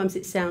 and sometimes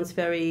it sounds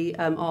very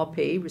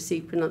RP,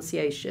 received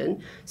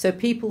pronunciation. So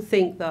people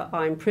think that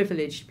I'm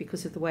privileged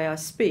because of the way I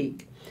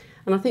speak.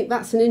 And I think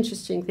that's an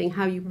interesting thing,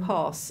 how you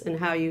pass and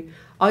how you...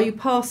 Are you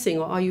passing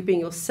or are you being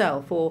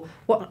yourself? Or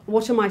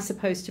what am I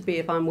supposed to be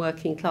if I'm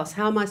working class?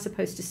 How am I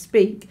supposed to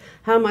speak?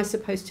 How am I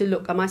supposed to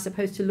look? Am I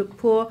supposed to look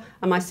poor?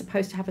 Am I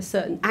supposed to have a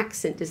certain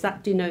accent? Does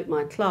that denote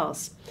my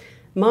class?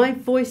 My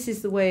voice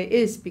is the way it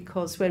is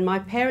because when my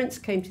parents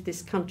came to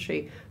this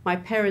country, my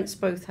parents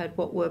both had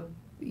what were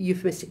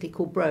euphemistically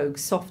called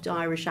brogues, soft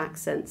Irish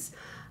accents.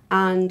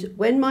 And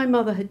when my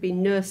mother had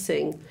been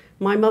nursing,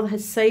 my mother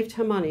had saved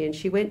her money and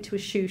she went to a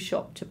shoe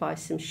shop to buy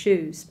some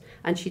shoes.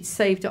 And she'd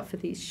saved up for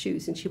these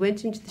shoes. And she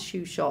went into the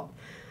shoe shop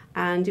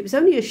and it was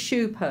only a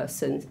shoe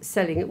person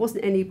selling. It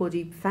wasn't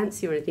anybody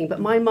fancy or anything.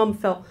 But my mum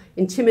felt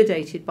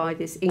intimidated by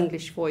this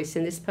English voice.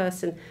 And this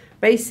person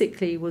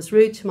basically was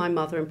rude to my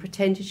mother and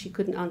pretended she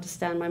couldn't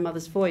understand my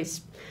mother's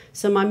voice.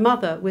 So my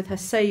mother, with her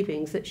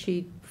savings that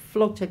she'd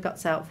flogged her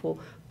guts out for,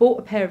 bought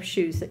a pair of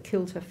shoes that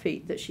killed her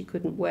feet that she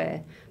couldn't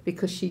wear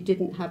because she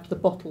didn't have the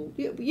bottle.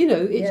 You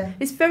know,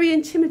 it's very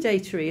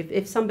intimidatory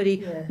if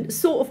somebody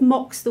sort of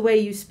mocks the way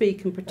you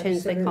speak and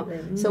pretends they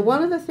can't. So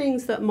one of the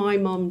things that my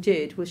mum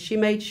did was she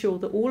made sure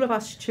that all of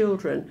us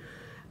children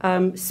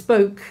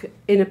spoke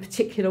in a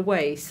particular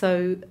way.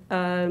 So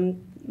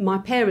my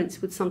parents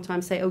would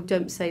sometimes say, oh,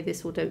 don't say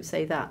this or don't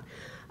say that.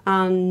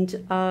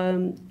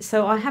 And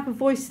so I have a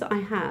voice that I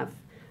have.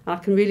 I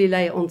can really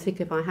lay it on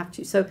thick if I have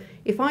to. So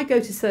if I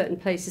go to certain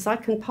places, I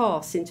can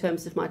pass in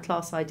terms of my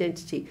class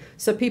identity.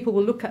 So people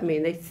will look at me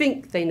and they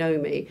think they know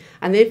me.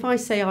 And if I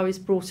say I was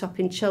brought up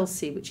in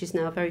Chelsea, which is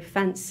now very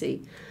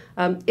fancy,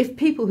 if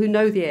people who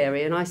know the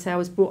area, and I say I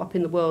was brought up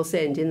in the World's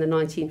End in the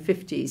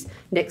 1950s,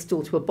 next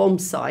door to a bomb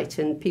site,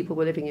 and people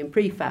were living in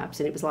prefabs,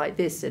 and it was like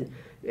this, and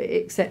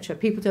etc.,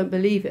 people don't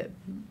believe it.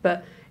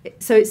 But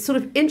so it's sort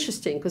of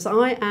interesting, because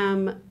I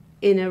am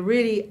in a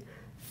really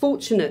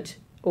fortunate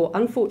or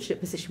unfortunate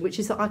position, which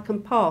is that I can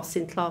pass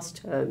in class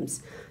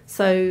terms.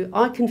 So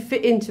I can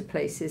fit into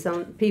places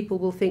and people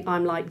will think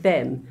I'm like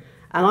them.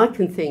 And I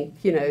can think,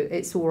 you know,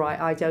 it's all right,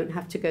 I don't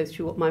have to go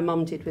through what my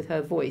mum did with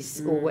her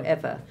voice or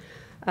whatever.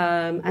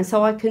 And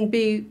so I can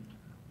be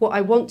what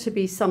I want to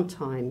be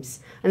sometimes.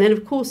 And then,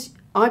 of course,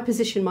 I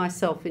position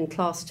myself in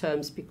class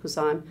terms because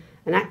I'm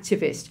an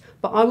activist,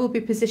 but I will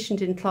be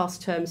positioned in class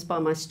terms by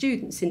my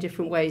students in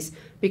different ways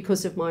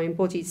because of my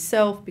embodied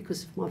self,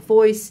 because of my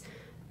voice,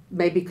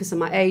 maybe because of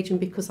my age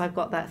and because I've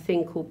got that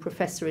thing called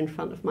professor in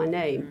front of my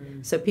name.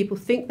 So people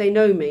think they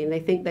know me and they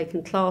think they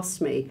can class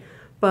me.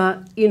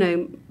 But, you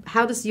know,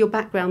 how does your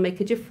background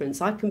make a difference?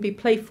 I can be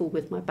playful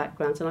with my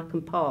background and I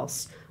can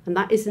pass. And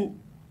that isn't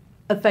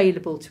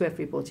available to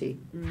everybody.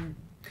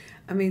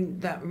 I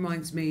mean, that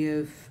reminds me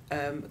of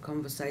a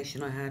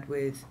conversation I had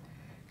with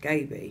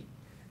Gaby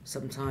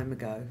some time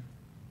ago,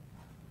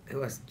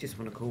 who I just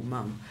want to call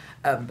Mum,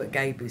 but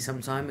Gaby some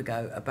time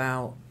ago,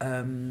 about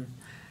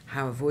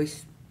how a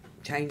voice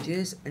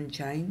changes and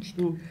changed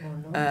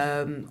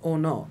or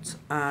not.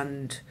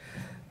 And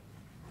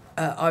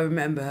I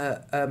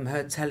remember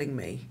her telling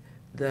me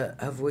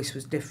that her voice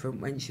was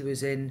different when she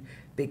was in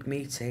big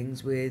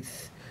meetings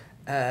with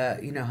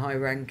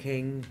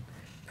high-ranking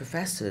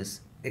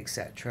professors,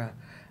 etc.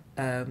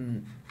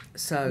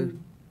 So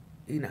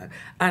you know,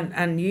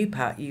 and you,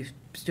 Pat, you've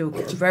still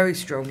got a very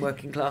strong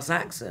working class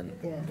accent.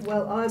 Yeah,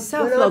 well,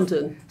 South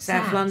London.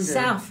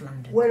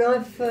 When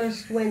I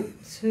first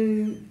went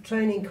to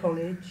training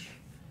college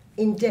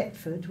in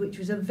Deptford, which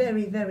was a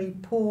very, very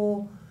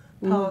poor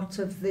part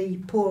of the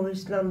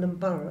poorest London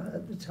borough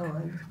at the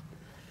time,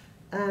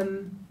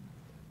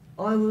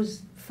 I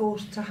was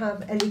forced to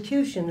have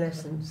elocution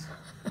lessons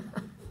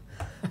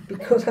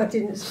because I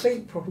didn't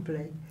speak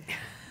properly.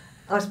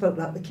 I spoke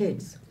like the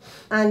kids.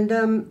 And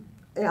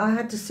I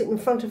had to sit in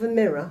front of a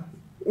mirror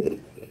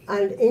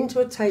and into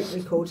a tape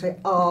recorder say,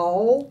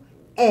 oh,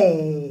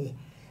 eh.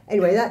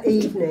 Anyway, that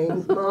evening,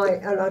 and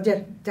I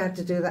had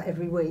to do that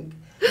every week,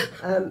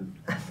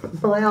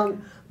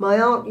 my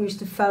aunt used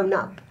to phone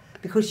up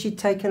because she'd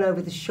taken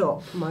over the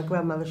shop, my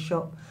grandmother's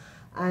shop,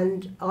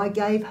 and I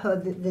gave her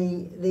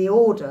the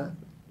order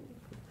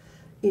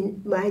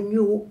in my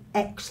new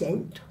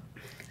accent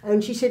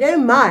And she said, "Oh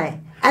my,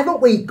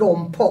 haven't we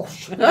gone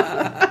posh?"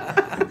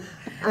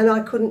 And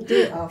I couldn't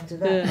do it after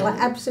that. I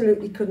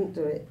absolutely couldn't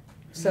do it.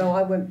 So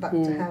I went back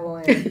to how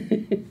I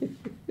am.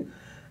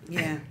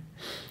 Yeah.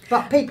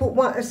 But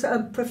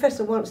a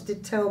professor once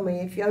did tell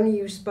me, if only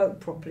you spoke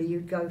properly,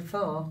 you'd go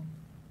far.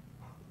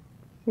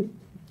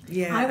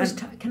 Yeah.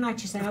 Can I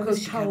just say, I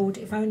was told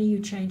if only you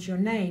change your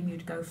name,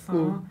 you'd go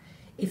far.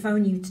 If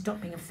only you'd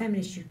stop being a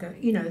feminist, you'd go,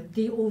 you know,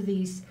 all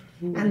these.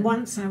 And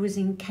once I was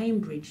in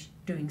Cambridge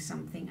doing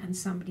something and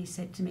somebody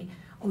said to me,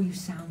 "Oh, you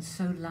sound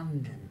so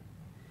London,"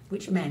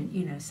 which meant,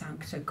 you know,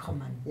 sound so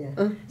common.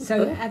 Yeah.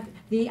 So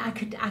the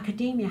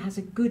academia has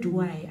a good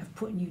way of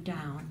putting you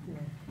down.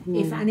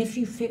 Yeah. If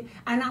you feel,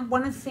 and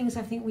one of the things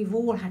I think we've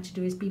all had to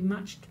do is be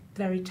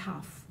very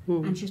tough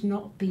and just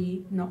not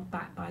be knocked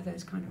back by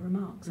those kind of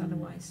remarks.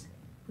 Otherwise,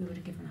 we would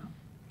have given up.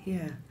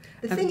 Yeah.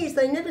 The thing is,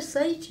 they never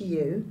say to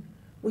you,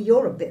 "Well,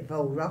 you're a bit of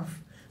old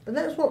rough," but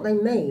that's what they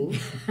mean.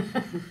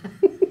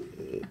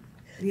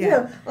 Yeah. You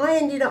know, I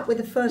ended up with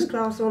a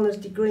first-class honours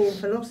degree in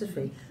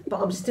philosophy,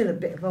 but I'm still a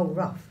bit of old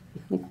rough.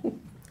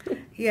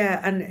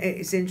 Yeah, and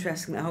it's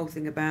interesting, the whole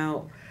thing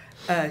about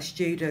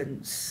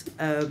students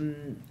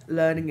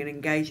learning and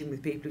engaging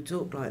with people who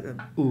talk like them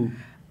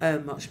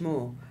much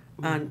more.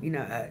 And, you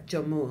know, at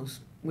John Moores,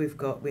 we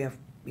have,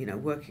 you know,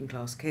 working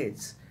class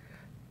kids,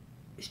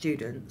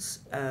 students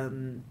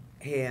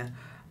here,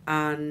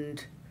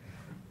 and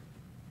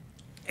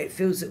it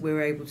feels that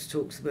we're able to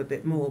talk to them a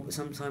bit more, but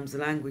sometimes the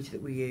language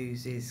that we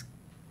use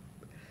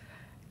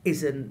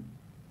isn't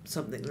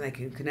something they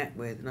can connect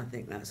with, and I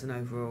think that's an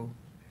overall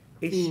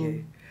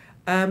issue.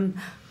 I'm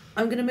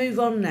going to move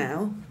on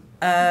now,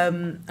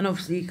 and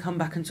obviously you come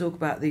back and talk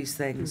about these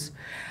things.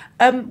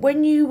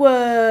 When you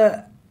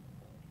were,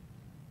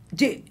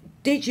 did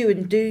you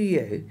and do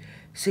you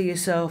see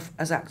yourself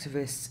as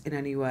activists in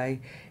any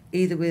way,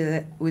 either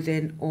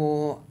within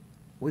or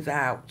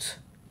without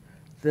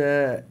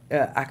the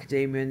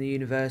academia and the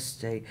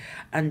university?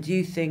 And do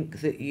you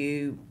think that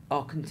you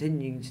are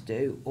continuing to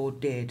do or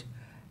did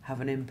have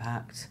an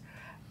impact?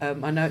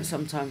 I know it's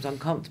sometimes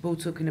uncomfortable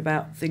talking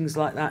about things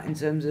like that in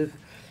terms of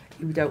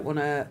we don't want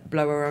to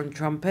blow our own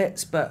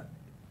trumpets, but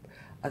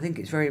I think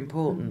it's very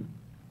important.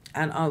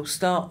 And I'll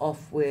start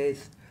off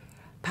with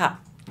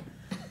Pat.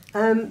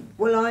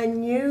 Well, I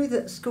knew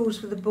that Schools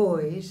for the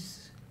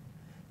Boys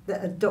that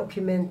had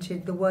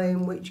documented the way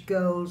in which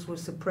girls were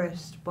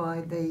suppressed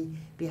by the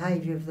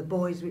behaviour of the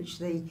boys, which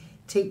the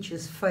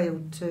teachers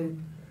failed to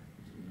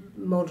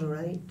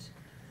moderate.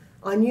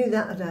 I knew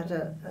that had had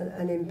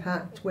an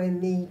impact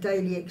when the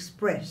Daily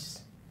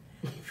Express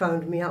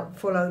phoned me up,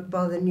 followed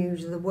by the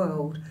News of the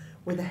World,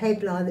 with a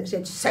headline that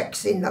said,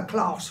 "Sex in the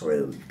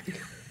Classroom."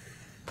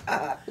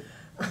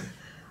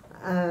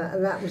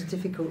 And that was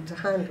difficult to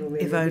handle,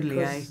 really. If only,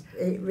 because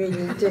it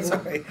really didn't.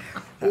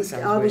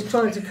 Sorry, I was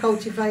trying to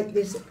cultivate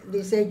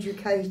this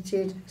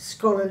educated,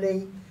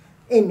 scholarly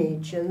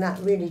image, and that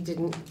really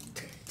didn't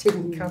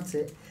cut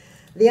it.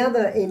 The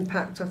other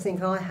impact I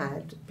think I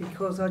had,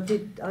 because I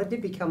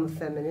did become a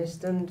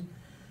feminist, and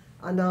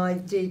I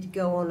did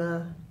go on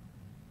a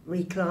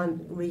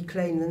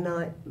Reclaim the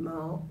Night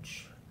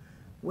march,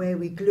 where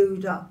we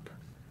glued up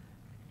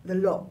the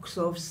locks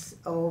of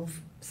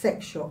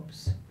sex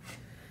shops.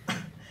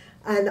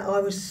 And I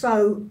was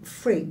so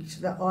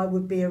freaked that I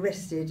would be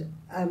arrested,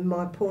 and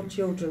my poor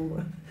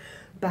children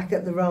back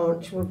at the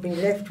ranch would be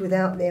left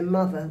without their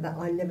mother, that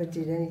I never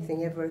did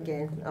anything ever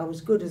again. I was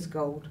good as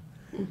gold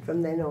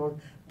from then on,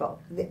 but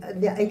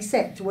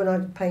except when I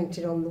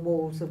painted on the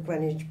walls of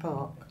Greenwich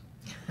Park,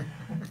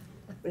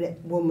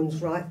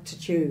 woman's right to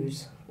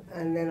choose,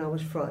 and then I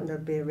was frightened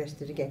I'd be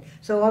arrested again.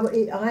 So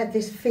I had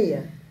this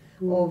fear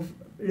of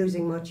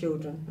losing my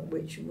children,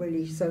 which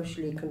really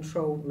socially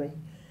controlled me.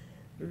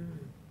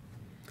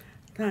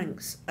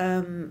 Thanks.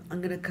 I'm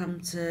going to come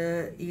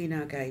to you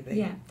now, Gaby.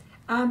 Yeah.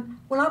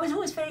 Well, I was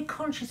always very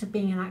conscious of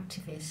being an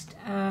activist.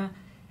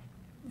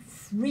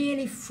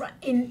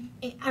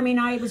 I mean,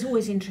 I was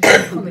always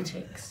interested in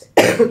politics.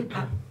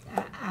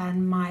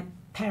 And my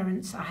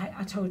parents,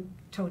 I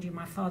told you,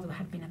 my father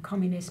had been a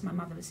communist. My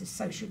mother was a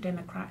social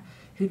democrat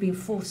who'd been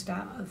forced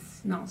out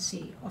of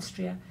Nazi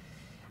Austria.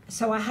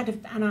 So I had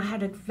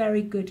a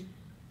very good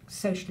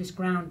socialist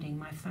grounding.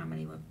 My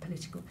family were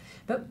political.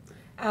 But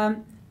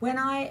when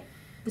I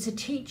was a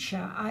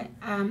teacher,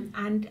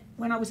 and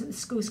when I was at the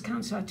Schools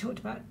Council, I talked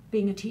about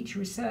being a teacher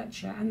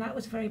researcher, and that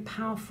was very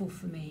powerful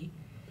for me.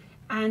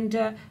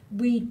 And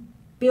we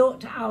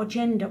built our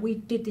gender, we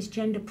did this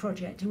gender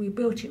project, and we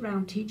built it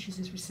around teachers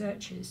as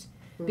researchers,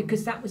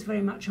 because that was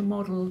very much a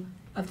model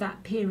of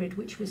that period,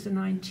 which was the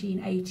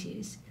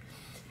 1980s.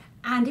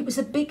 And it was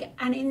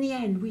and in the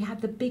end, we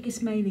had the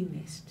biggest mailing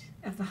list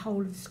of the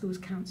whole of the Schools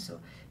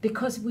Council,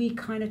 because we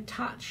kind of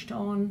touched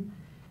on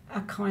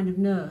a kind of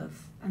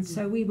nerve. And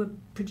so we were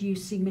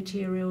producing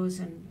materials,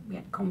 and we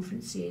had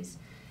conferences,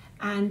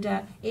 and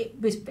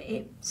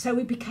so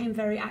we became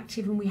very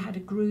active, and we had a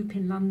group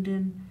in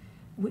London,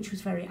 which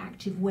was very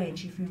active,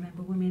 Wedge, if you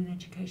remember, Women in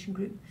Education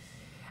group.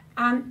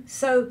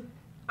 So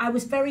I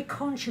was very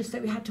conscious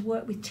that we had to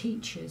work with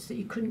teachers, that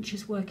you couldn't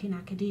just work in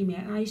academia.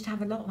 And I used to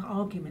have a lot of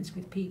arguments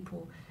with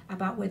people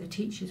about whether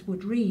teachers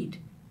would read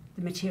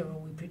the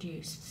material we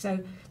produced.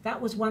 So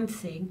that was one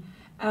thing.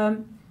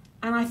 And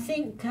I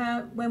think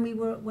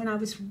when I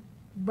was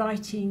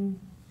writing,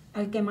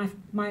 again,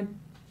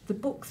 the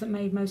book that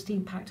made most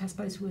impact, I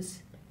suppose,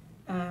 was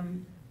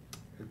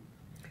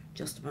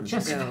Just a Bunch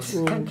of Girls.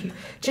 Thank you.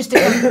 Just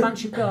a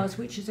Bunch of Girls,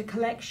 which is a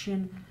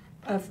collection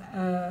of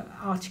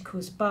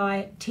articles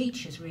by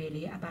teachers,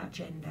 really, about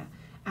gender.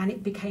 And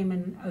it became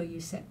an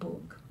OU set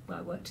book. Well,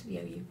 I worked at the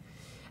OU.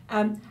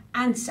 And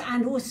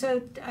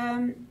also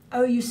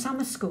OU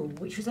Summer School,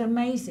 which was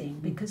amazing,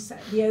 because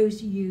the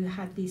OU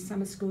had these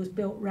summer schools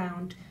built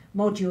round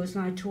modules,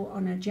 and I taught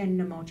on a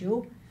gender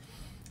module.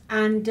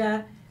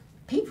 And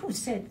people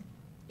said,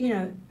 you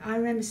know, I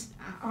remember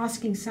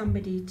asking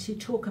somebody to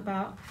talk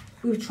about,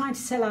 we were trying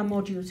to sell our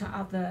module to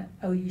other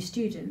OU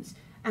students,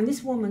 and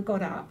this woman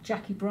got up,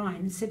 Jackie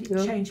Bryan, and said,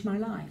 it changed my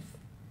life.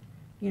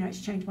 You know,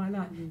 it's changed my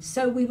life.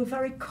 So we were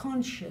very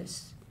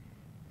conscious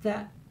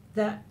that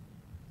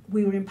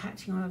we were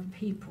impacting on other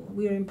people.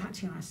 We were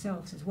impacting on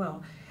ourselves as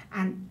well.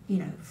 And, you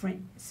know,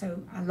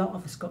 so a lot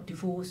of us got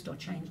divorced or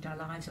changed our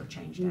lives or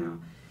changed our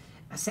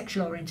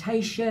sexual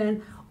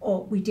orientation,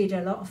 or we did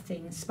a lot of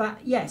things. But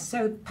yes,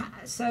 so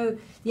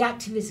the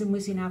activism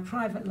was in our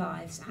private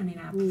lives and in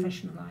our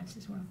professional lives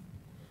as well.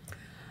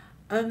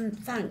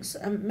 Thanks.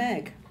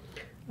 Meg?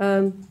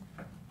 I'm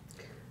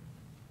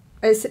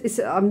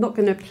not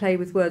going to play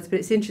with words, but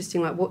it's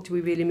interesting, like, what do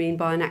we really mean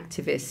by an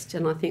activist?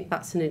 And I think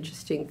that's an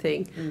interesting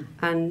thing.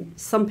 And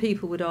some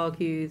people would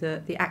argue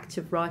that the act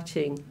of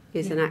writing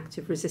is an act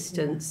of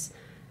resistance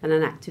and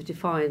an act of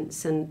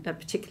defiance. And at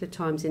particular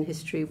times in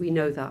history, we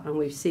know that and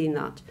we've seen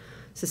that.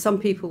 So some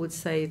people would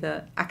say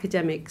that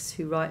academics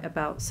who write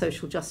about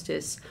social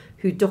justice,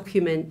 who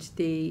document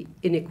the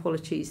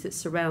inequalities that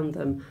surround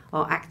them,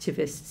 are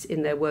activists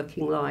in their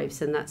working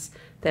lives, and that's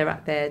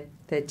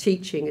their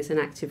teaching is an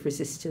act of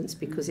resistance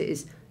because it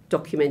is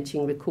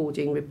documenting,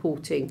 recording,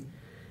 reporting,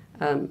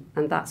 and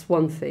that's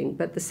one thing.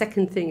 But the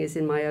second thing is,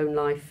 in my own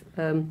life,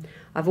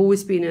 I've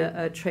always been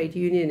a trade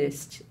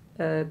unionist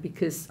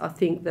because I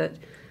think that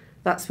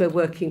that's where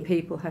working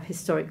people have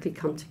historically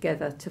come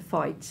together to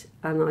fight.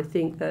 And I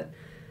think that,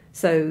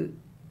 so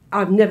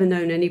I've never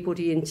known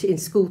anybody in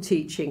school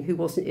teaching who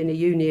wasn't in a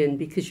union,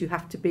 because you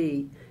have to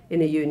be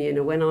in a union.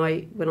 And when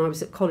I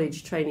was at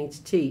college training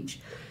to teach,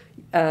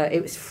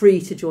 it was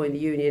free to join the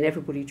union.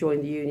 Everybody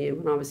joined the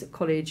union when I was at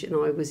college, and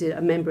I was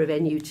a member of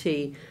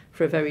NUT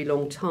for a very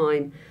long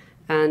time.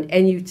 And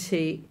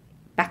NUT,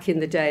 back in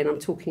the day, and I'm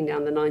talking now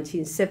in the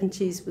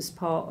 1970s, was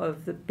part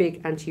of the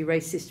big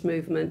anti-racist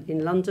movement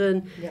in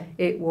London. Yeah.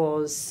 It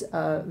was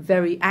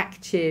very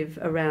active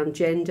around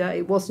gender.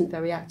 It wasn't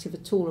very active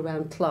at all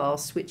around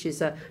class, which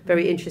is a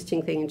very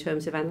interesting thing in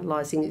terms of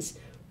analysing its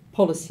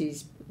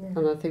policies,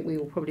 and I think we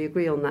will probably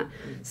agree on that.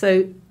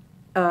 So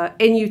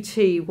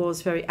NUT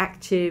was very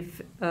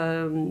active.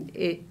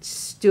 It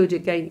stood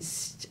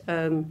against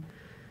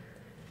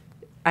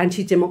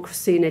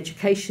anti-democracy in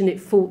education. It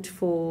fought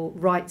for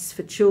rights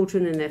for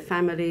children and their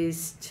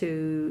families,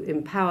 to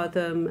empower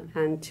them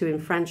and to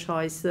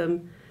enfranchise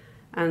them.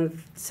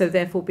 And so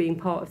therefore being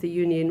part of the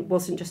union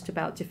wasn't just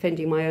about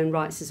defending my own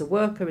rights as a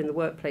worker in the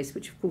workplace,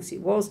 which of course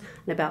it was,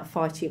 and about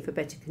fighting for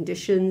better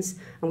conditions.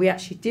 And we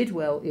actually did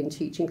well in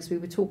teaching, because we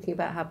were talking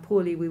about how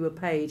poorly we were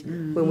paid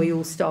when we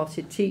all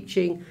started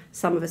teaching.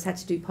 Some of us had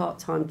to do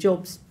part-time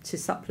jobs to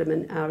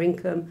supplement our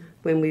income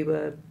when we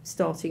were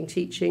starting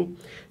teaching.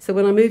 So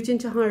when I moved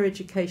into higher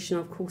education,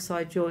 of course,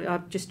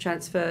 I've just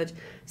transferred.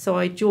 So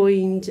I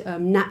joined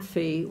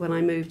NATFE when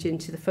I moved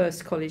into the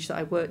first college that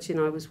I worked in.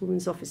 I was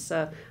women's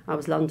officer, I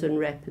was London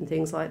rep and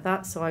things like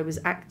that. So I was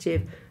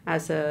active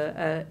as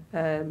a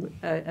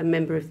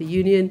member of the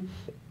union.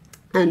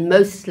 And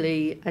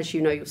mostly, as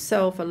you know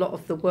yourself, a lot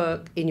of the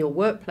work in your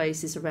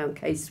workplace is around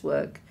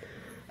casework.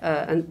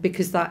 And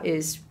because that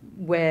is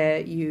where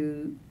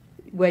you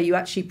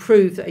actually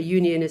prove that a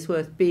union is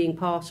worth being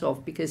part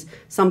of, because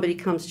somebody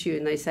comes to you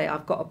and they say,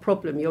 I've got a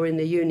problem, you're in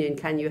the union,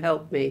 can you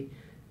help me?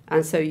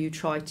 And so you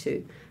try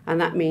to.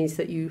 And that means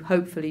that you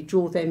hopefully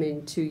draw them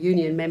into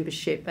union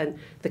membership, and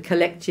the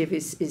collective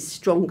is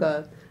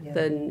stronger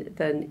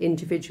than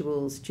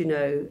individuals, do you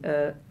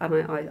know?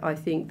 And I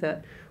think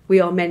that we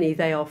are many,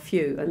 they are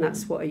few, and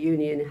that's what a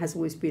union has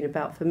always been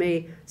about for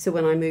me. So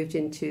when I moved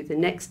into the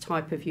next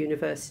type of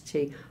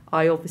university,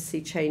 I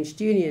obviously changed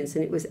unions,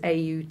 and it was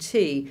AUT,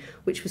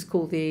 which was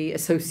called the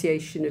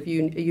Association of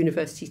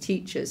University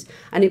Teachers.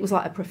 And it was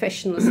like a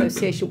professional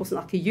association, it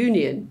wasn't like a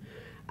union.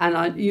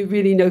 And you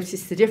really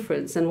notice the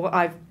difference. And what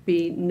I've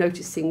been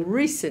noticing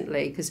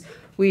recently, because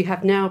we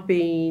have now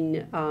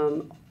been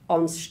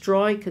on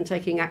strike and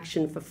taking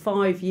action for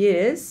 5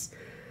 years,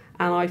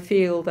 and I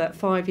feel that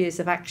 5 years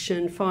of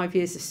action, 5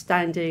 years of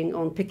standing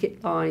on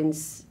picket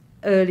lines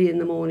early in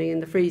the morning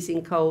in the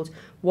freezing cold.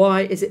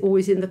 Why is it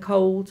always in the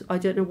cold? I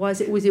don't know. Why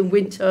is it always in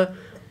winter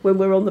when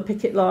we're on the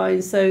picket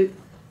lines? So,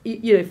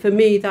 you know, for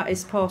me, that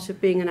is part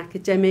of being an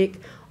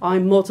academic. I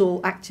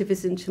model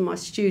activism to my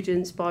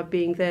students by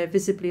being there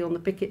visibly on the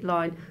picket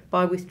line,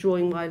 by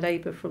withdrawing my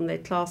labour from their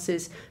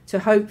classes, to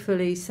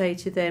hopefully say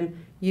to them,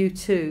 you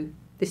too,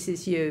 this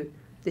is you,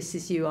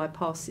 I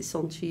pass this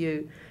on to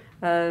you.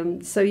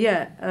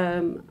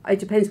 It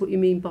depends what you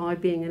mean by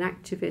being an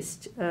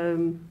activist.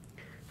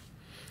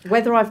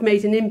 Whether I've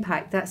made an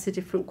impact, that's a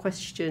different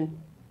question.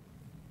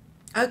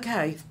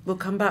 Okay, we'll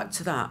come back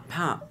to that.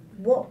 Pat?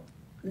 What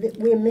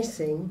we're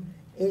missing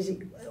is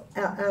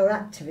our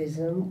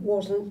activism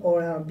wasn't,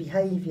 or our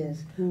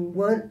behaviours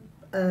weren't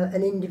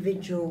an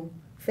individual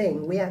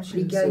thing. We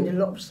actually gained a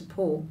lot of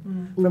support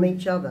from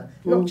each other,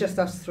 not just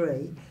us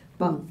three,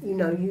 but you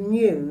know, you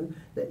knew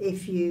that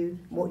if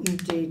what you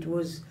did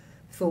was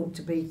thought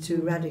to be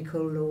too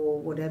radical or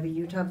whatever,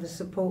 you'd have the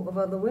support of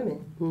other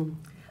women.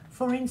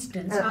 For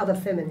instance, other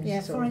feminists.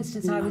 Yeah. For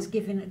instance, I was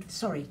given.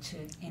 Sorry to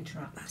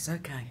interrupt. That's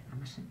okay. I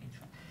mustn't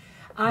interrupt.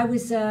 I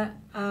was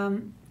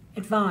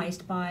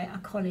advised by a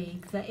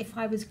colleague that if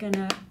I was going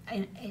to,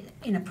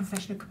 in a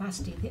professional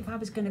capacity, if I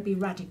was going to be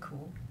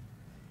radical,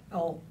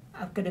 or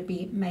I'm going to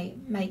be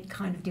make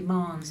kind of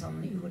demands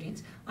on the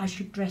audience, I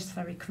should dress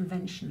very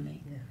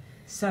conventionally. Yeah.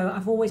 So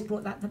I've always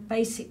brought that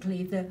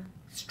basically the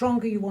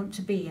stronger you want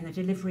to be in the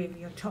delivery of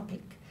your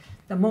topic,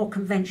 the more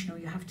conventional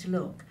you have to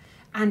look.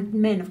 And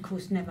men, of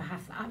course, never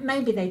have that.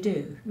 Maybe they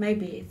do.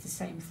 Maybe it's the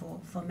same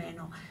for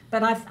men.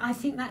 But I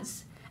think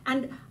that's...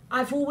 And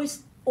I've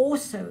always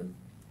also,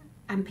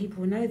 and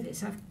people know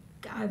this,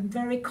 I'm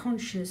very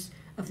conscious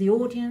of the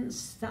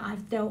audience that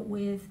I've dealt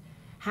with,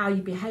 how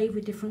you behave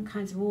with different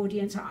kinds of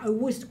audience. I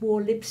always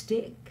wore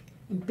lipstick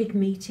in big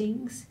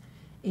meetings,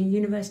 in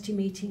university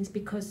meetings,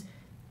 because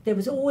there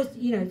was always,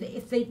 you know,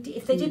 if they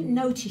didn't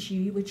notice you,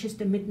 you were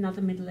just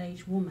another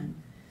middle-aged woman.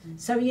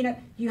 So, you know,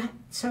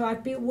 so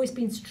I've always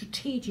been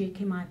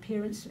strategic in my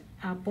appearance.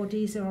 Our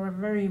bodies are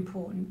very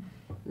important.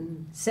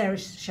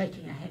 Sarah's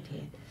shaking her head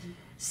here.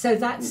 So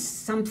that's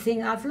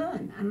something I've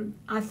learned, and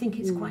I think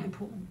it's quite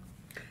important.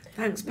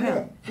 Thanks,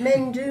 Pat.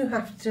 Men do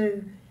have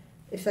to,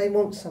 if they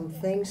want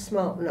something,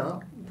 smarten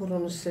up, put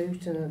on a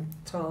suit and a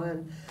tie,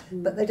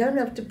 but they don't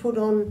have to put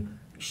on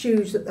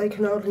shoes that they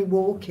can hardly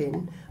walk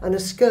in and a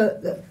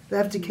skirt that they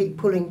have to keep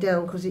pulling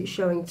down because it's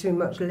showing too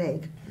much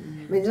leg.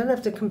 I mean, they don't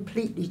have to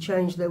completely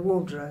change their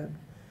wardrobe,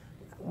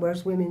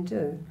 whereas women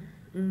do.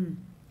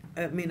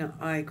 I mean,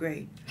 I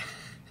agree.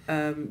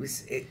 I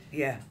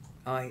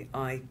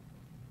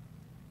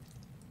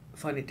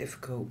find it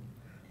difficult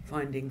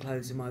finding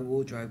clothes in my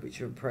wardrobe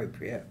which are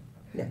appropriate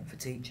for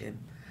teaching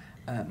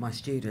my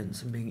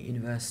students and being at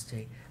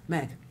university.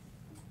 Meg,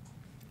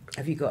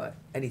 have you got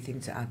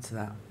anything to add to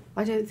that?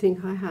 I don't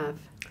think I have.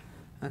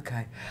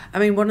 Okay. I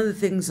mean, one of the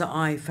things that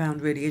I found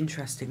really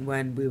interesting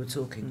when we were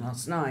talking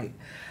last night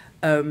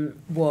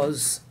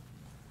was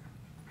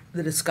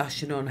the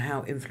discussion on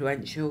how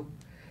influential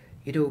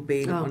you'd all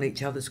been on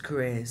each other's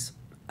careers,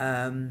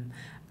 and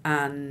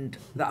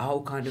that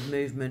whole kind of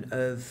movement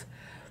of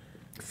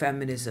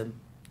feminism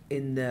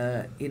in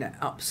the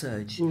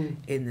upsurge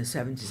in the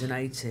 70s and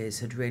 80s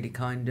had really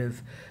kind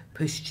of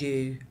pushed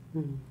you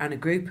and a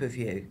group of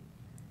you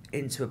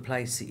into a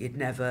place that you'd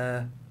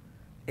never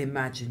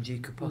imagined you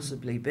could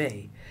possibly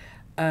be.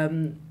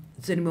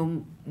 Does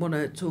anyone want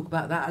to talk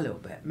about that a little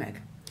bit, Meg?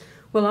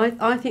 Well,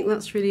 I think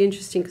that's really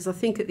interesting because I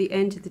think at the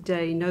end of the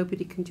day,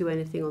 nobody can do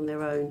anything on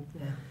their own.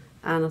 Yeah.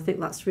 And I think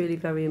that's really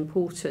very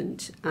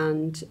important.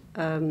 And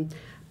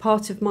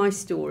part of my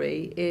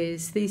story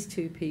is these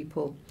two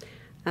people.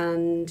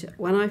 And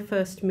when I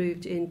first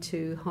moved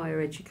into higher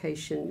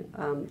education,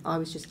 I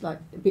was just a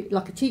bit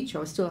like a teacher.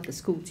 I was still like a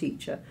school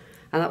teacher.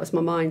 And that was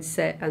my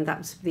mindset, and that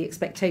was the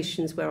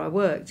expectations where I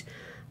worked.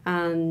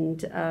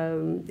 And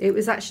it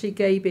was actually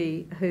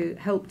Gaby who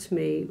helped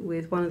me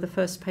with one of the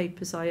first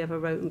papers I ever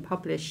wrote and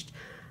published.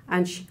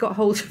 And she got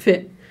hold of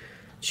it.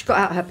 She got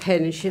out her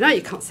pen and she said, no,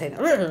 you can't say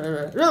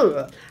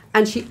that.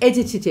 And she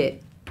edited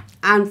it.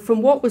 And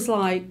from what was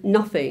like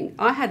nothing,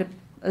 I had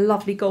a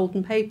lovely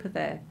golden paper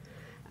there.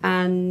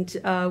 And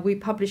we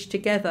published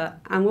together.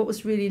 And what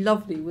was really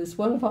lovely was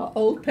one of our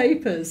old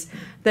papers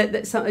that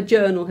a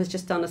journal has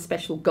just done a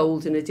special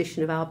golden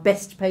edition of our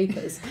best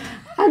papers.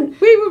 And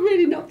we were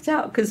really knocked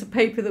out because the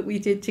paper that we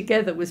did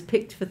together was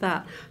picked for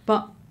that.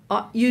 But,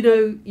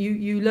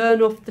 you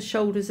learn off the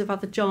shoulders of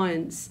other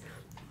giants.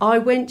 I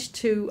went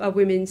to a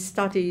women's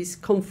studies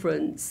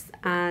conference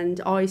and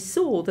I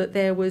saw that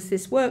there was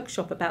this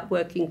workshop about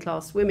working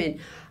class women.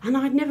 And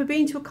I'd never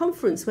been to a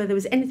conference where there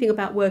was anything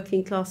about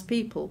working class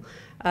people.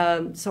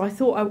 So I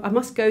thought I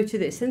must go to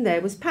this. And there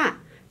was Pat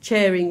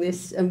chairing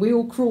this, and we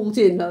all crawled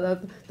in,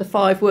 the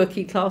 5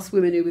 working class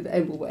women who were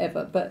there, or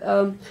whatever. But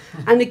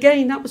and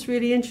again, that was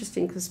really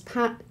interesting because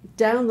Pat,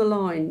 down the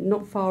line,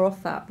 not far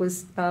off that,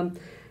 was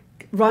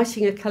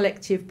writing a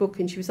collective book,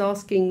 and she was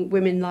asking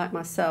women like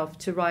myself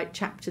to write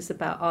chapters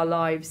about our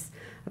lives,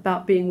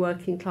 about being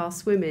working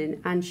class women.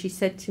 And she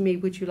said to me,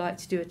 would you like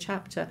to do a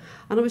chapter?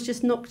 And I was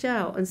just knocked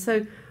out. And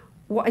so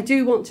what I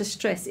do want to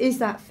stress is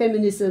that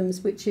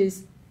feminisms, which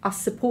is us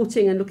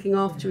supporting and looking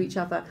after each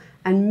other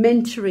and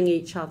mentoring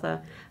each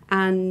other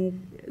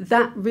and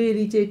that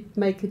really did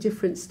make a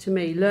difference to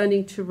me,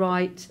 learning to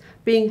write,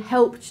 being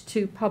helped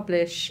to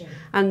publish.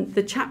 And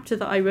the chapter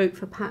that I wrote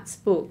for Pat's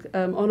book,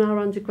 on our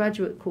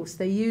undergraduate course,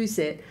 they use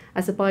it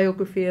as a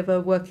biography of a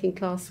working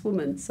class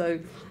woman. So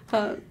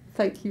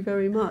thank you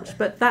very much.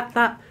 But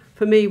that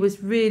for me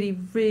was really,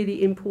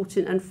 really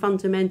important and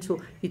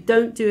fundamental. You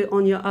don't do it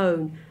on your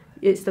own.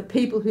 It's the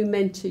people who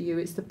mentor you.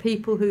 It's the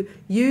people who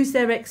use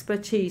their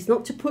expertise,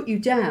 not to put you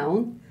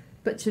down,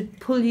 but to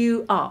pull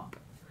you up.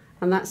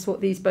 And that's what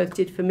these both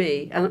did for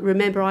me. And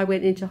remember, I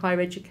went into higher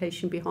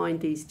education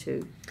behind these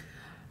two.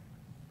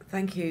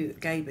 Thank you,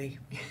 Gaby.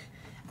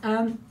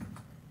 I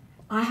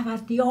have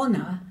had the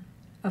honour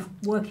of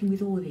working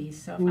with all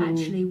these. So I've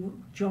actually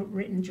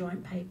written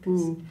joint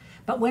papers.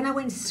 But when I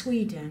went to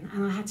Sweden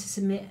and I had to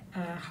submit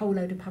a whole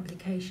load of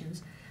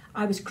publications,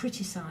 I was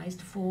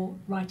criticised for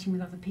writing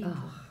with other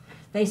people.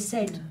 They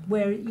said,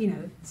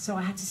 so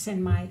I had to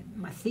send my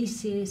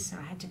thesis,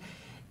 I had to...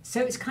 So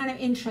it's kind of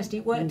interesting.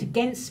 It worked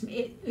against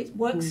me. It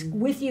works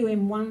with you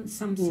in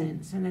some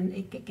sense, and then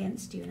it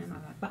against you in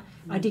another. But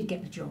I did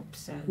get the job,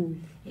 so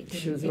it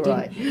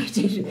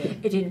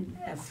didn't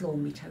floor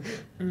me totally.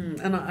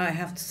 And I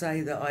have to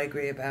say that I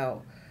agree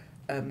about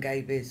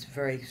Gaby's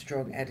very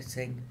strong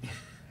editing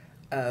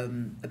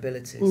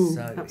abilities.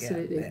 So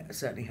absolutely. Yeah, it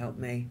certainly helped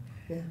me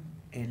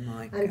in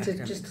my academic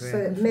And just to career.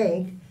 say that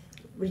Meg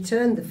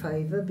returned the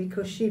favour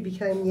because she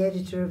became the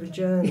editor of a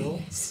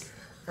journal. Yes.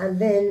 And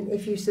then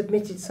if you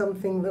submitted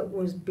something that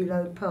was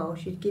below par,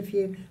 she'd give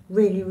you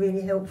really,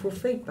 really helpful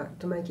feedback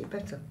to make it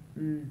better.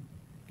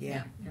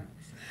 Yeah.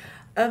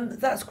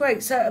 That's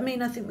great. So, I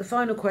mean, I think the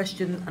final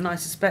question, and I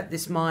suspect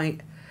this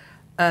might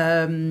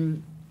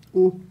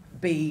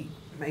be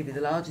maybe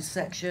the largest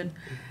section,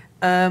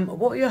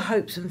 what are your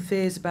hopes and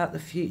fears about the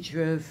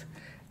future of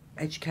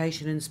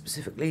education and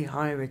specifically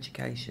higher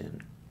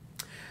education?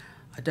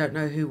 I don't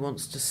know who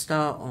wants to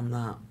start on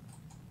that.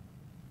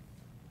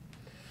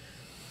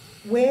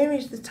 Where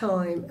is the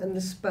time and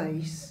the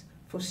space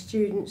for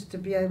students to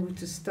be able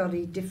to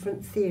study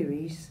different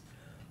theories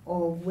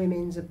of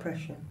women's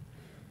oppression?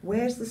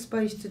 Where's the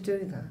space to do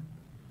that?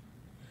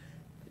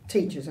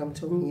 Teachers I'm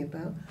talking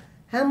about.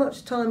 How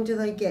much time do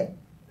they get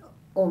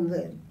on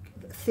the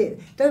theory?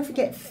 Don't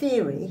forget,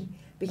 theory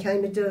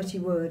became a dirty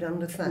word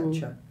under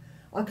Thatcher.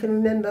 I can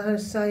remember her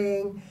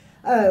saying,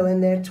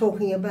 and they're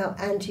talking about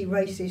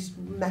anti-racist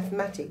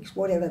mathematics,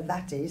 whatever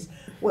that is.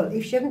 Well,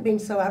 if she hadn't been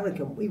so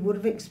arrogant, we would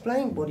have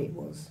explained what it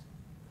was.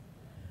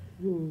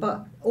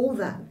 But all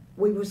that,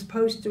 we were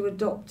supposed to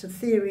adopt a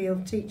theory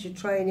of teacher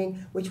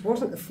training, which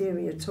wasn't a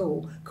theory at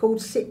all,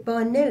 called Sit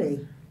by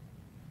Nelly.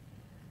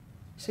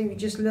 So you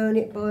just learn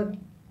it by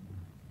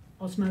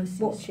Osmosis.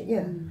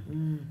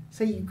 watching,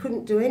 So you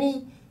couldn't do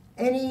any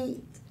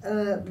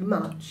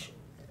much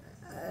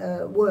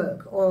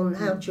work on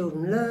how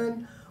children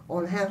learn,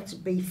 on how to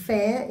be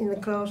fair in the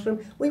classroom.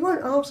 We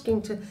weren't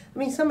asking to... I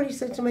mean, somebody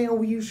said to me,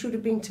 you should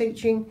have been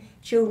teaching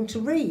children to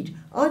read.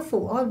 I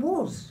thought I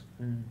was.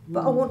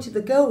 But I wanted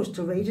the girls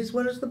to read as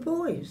well as the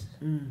boys.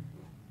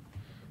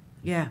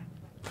 Yeah.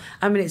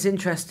 I mean, it's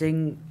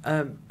interesting.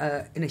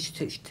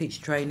 Initiative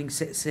Teacher Training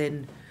sits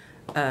in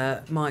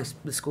the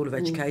School of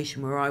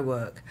Education where I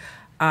work.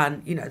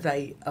 And,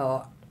 they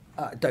are...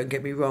 don't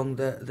get me wrong,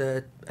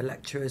 the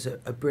lecturers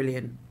are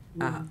brilliant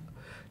at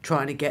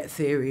trying to get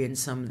theory in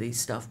some of these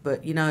stuff,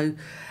 but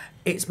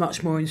it's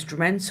much more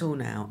instrumental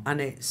now, and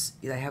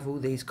they have all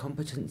these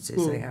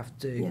competencies they have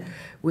to,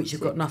 which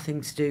have got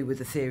nothing to do with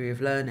the theory of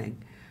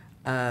learning.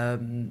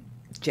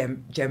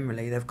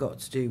 Generally, they've got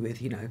to do with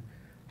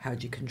how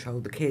do you control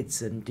the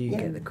kids and do you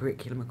get the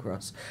curriculum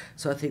across.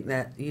 So I think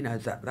that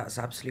that's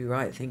absolutely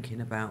right,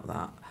 thinking about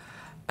that,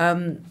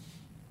 and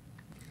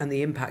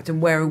the impact, and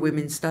where are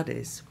women's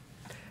studies?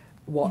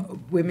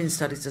 What women's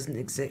studies doesn't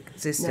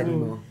exist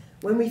anymore.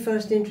 When we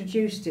first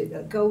introduced it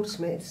at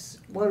Goldsmiths,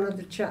 one of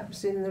the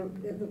chaps in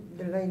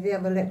the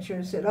other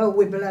lecturer said,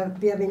 we'll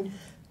be having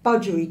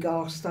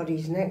budgerigar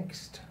studies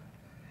next.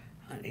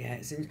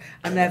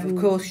 And they've of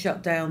course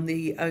shut down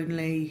the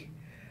only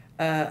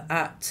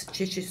at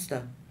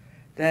Chichester.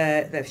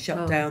 They've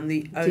shut down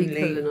the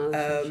only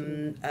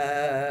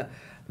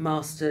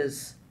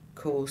master's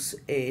course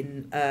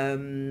in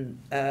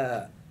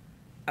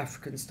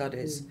African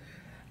studies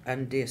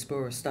and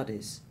diaspora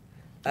studies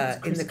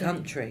in the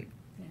country.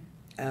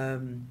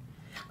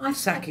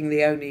 Sacking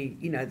the only,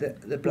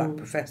 the black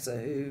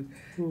professor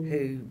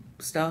who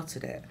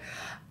started it.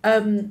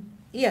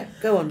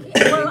 Go on.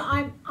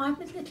 Well, I'm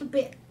a little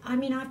bit. I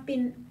mean, I've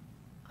been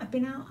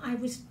out.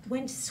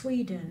 Went to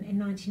Sweden in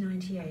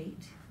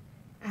 1998,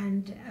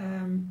 and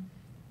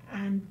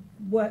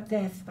worked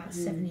there for about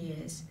 7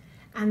 years,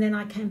 and then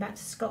I came back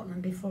to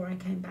Scotland before I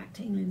came back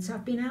to England. So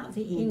I've been out of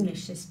the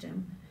English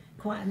system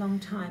quite a long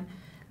time.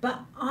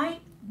 But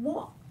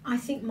what I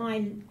think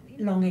my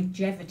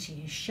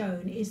longevity has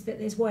shown is that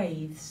there's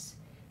waves,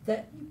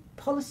 that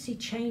policy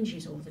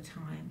changes all the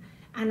time,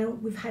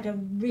 and we've had a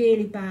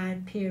really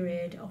bad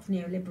period of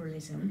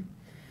neoliberalism,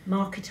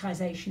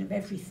 marketisation of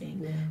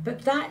everything,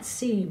 but that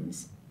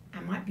seems I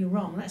might be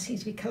wrong, that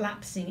seems to be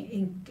collapsing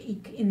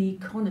in the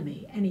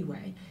economy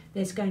anyway.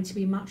 There's going to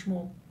be much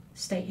more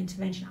state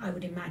intervention, I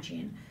would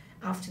imagine,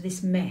 after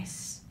this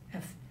mess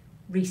of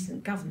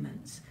recent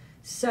governments.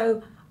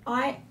 So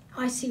I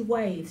see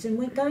waves, and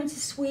we're going to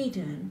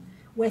Sweden,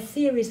 where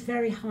theory is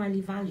very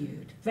highly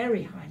valued,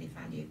 very highly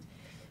valued.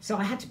 So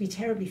I had to be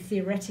terribly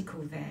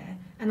theoretical there,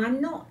 and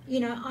I'm not,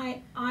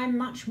 I'm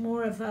much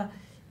more of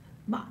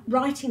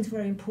writing's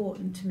very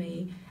important to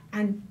me,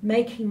 and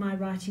making my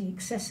writing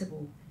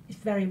accessible is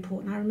very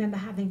important. I remember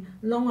having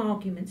long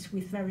arguments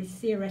with very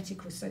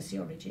theoretical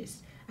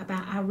sociologists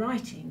about our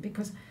writing,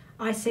 because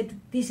I said,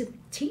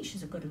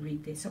 teachers have got to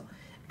read this.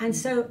 And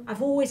so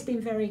I've always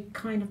been very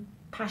kind of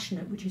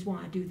passionate, which is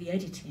why I do the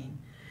editing,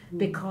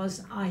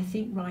 because I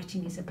think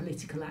writing is a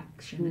political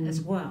action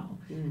as well,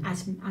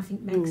 as I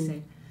think Meg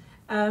said.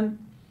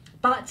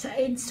 But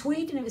in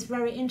Sweden it was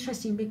very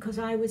interesting, because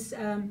I was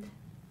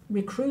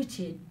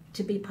recruited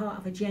to be part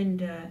of a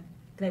gender.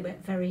 They were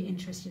very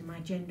interested in my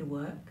gender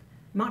work,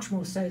 much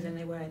more so than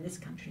they were in this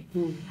country.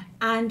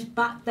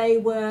 But they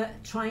were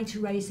trying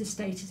to raise the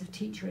status of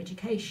teacher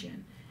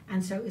education,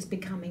 and so it was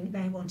becoming,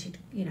 they wanted,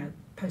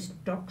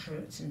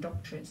 postdoctorates and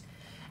doctorates.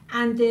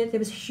 And there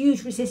was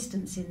huge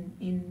resistance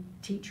in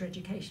teacher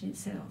education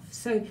itself.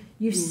 So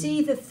you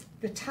see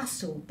the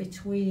tussle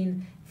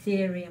between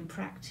theory and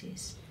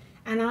practice.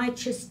 And I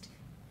just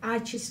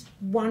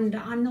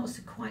wonder, I'm not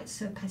quite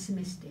so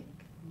pessimistic.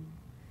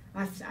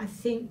 I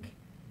think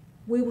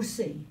we will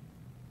see.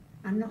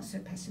 I'm not so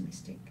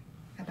pessimistic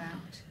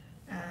about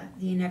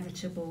the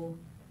inevitable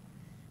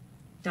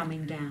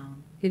dumbing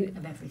down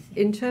of everything.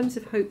 In terms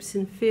of hopes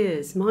and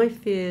fears, my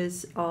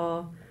fears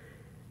are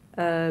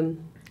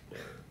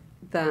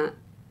that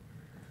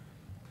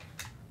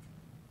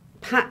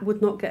Pat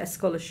would not get a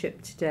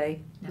scholarship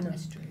today. No,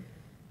 that's true.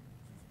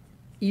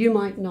 You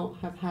might not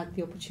have had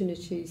the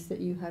opportunities that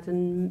you had,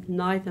 and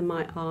neither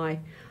might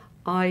I.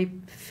 I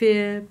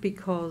fear,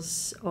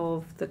 because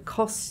of the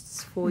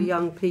costs for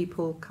young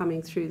people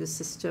coming through the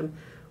system.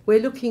 We're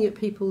looking at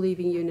people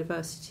leaving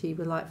university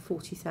with like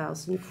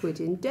 40,000 quid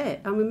in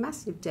debt.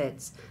 Massive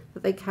debts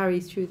that they carry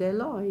through their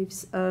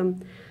lives.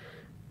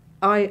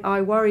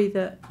 I worry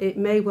that it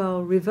may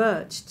well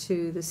revert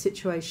to the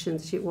situation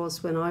that it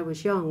was when I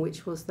was young,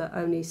 which was that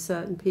only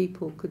certain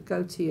people could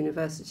go to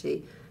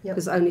university,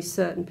 because only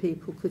certain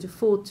people could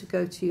afford to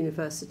go to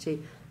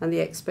university, and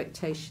the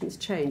expectations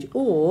change.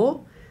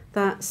 Or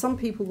that some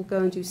people will go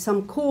and do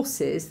some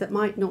courses that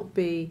might not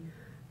be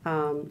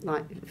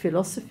like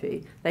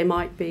philosophy. They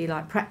might be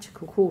like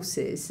practical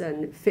courses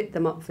and fit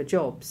them up for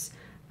jobs,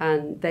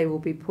 and they will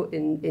be put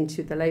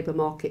into the labour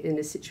market in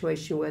a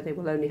situation where they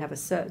will only have a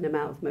certain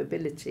amount of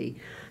mobility.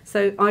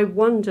 So I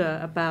wonder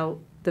about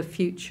the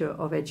future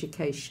of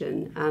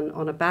education, and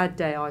on a bad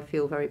day I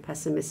feel very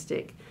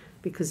pessimistic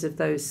because of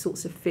those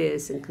sorts of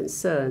fears and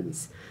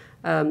concerns.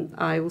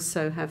 I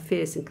also have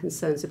fears and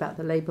concerns about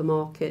the labour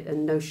market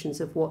and notions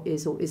of what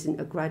is or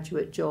isn't a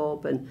graduate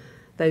job, and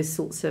those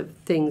sorts of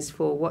things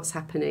for what's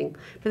happening.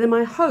 But then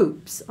my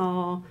hopes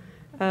are,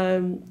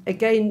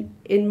 again,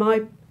 in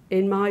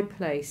my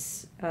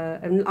place,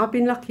 and I've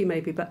been lucky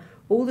maybe, but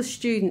all the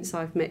students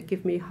I've met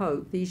give me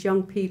hope. These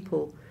young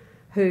people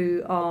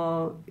who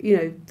are,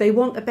 they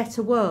want a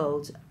better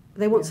world.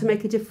 They want to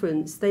make a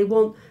difference. They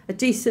want a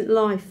decent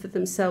life for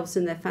themselves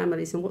and their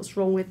families, and what's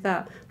wrong with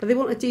that? But they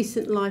want a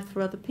decent life for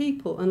other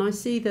people. And I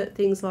see that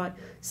things like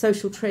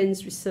social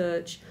trends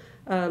research,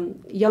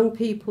 young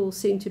people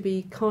seem to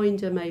be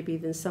kinder maybe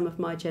than some of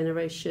my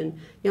generation.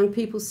 Young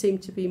people seem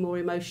to be more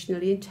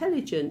emotionally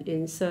intelligent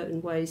in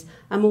certain ways,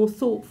 and more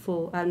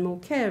thoughtful and more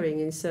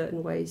caring in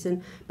certain ways,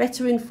 and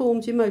better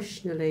informed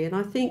emotionally. And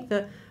I think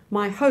that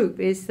my hope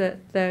is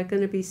that there are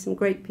going to be some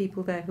great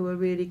people there who are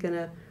really going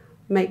to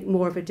make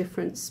more of a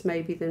difference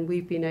maybe than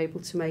we've been able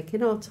to make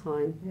in our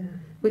time,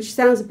 which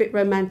sounds a bit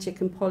romantic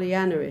and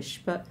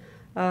Pollyanna-ish, but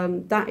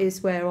that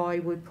is where I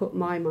would put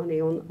my money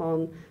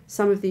on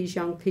some of these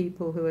young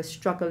people who are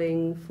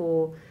struggling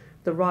for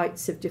the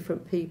rights of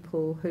different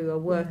people, who are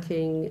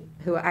working,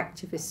 who are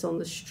activists on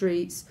the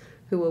streets,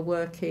 who are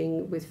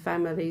working with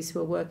families, who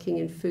are working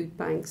in food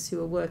banks,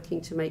 who are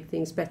working to make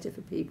things better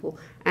for people,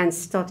 and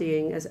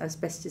studying as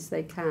best as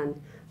they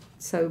can.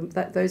 So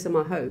those are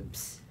my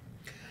hopes.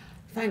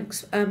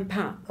 Thanks,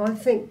 Pat. I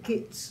think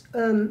it's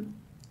I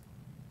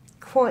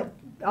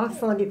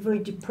find it very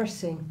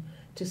depressing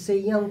to see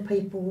young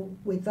people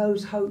with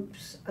those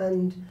hopes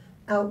and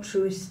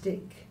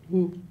altruistic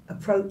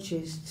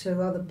approaches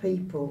to other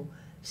people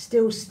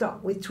still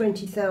stuck with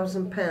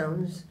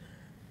 £20,000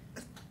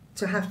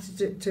 to have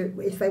to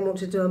if they want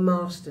to do a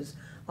master's.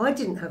 I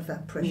didn't have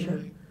that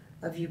pressure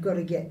of you've got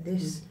to get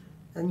this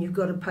and you've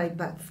got to pay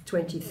back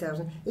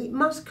 £20,000. It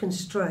must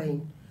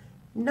constrain.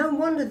 No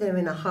wonder they're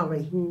in a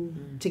hurry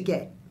to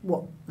get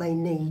what they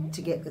need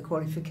to get the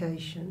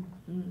qualification.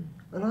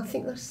 And I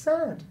think that's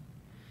sad.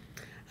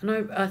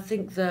 And I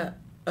think that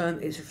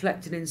it's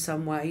reflected in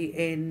some way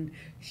in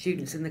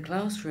students in the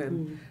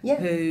classroom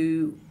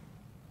who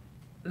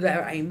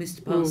their aim is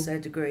to pass their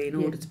degree in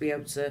order to be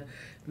able to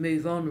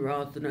move on,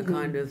 rather than a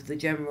kind of the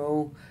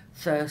general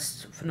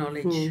thirst for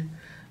knowledge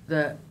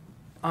that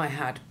I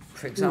had,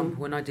 for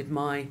example, when I did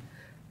my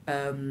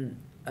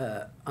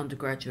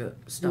undergraduate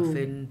stuff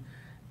in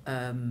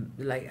the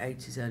late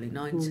 80s, early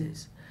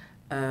 90s,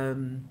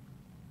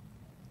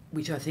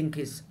 which I think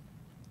is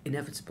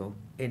inevitable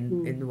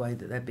in the way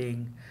that they're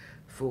being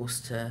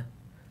forced to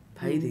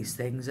pay these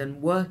things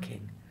and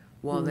working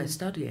while they're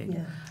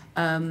studying.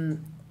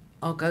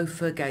 I'll go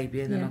for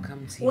Gaby and then I'll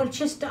come to you. Well,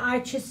 I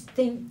just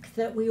think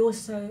that we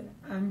also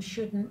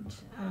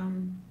shouldn't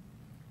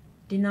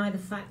deny the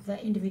fact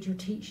that individual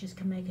teachers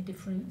can make a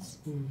difference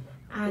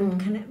and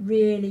can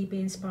really be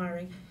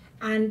inspiring.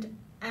 And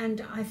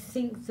I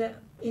think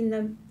that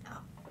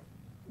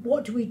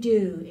what do we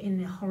do in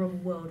the horrible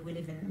world we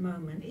live in at the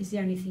moment is the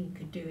only thing you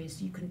can do is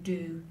you can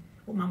do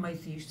what my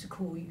mother used to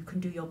call you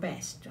can do your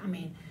best. I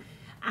mean,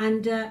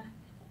 and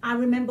I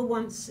remember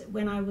once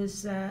when I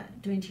was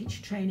doing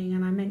teacher training,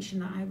 and I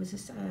mentioned that I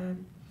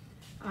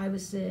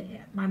was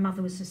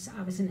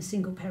in a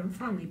single parent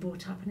family,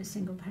 brought up in a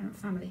single parent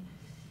family,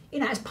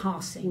 as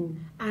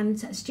passing.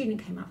 And a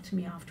student came up to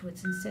me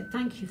afterwards and said,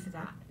 "Thank you for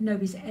that.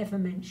 Nobody's ever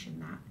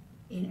mentioned that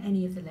in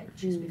any of the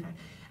lectures we've had."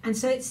 And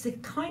so it's the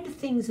kind of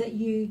things that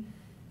you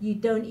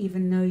don't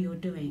even know you're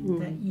doing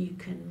that you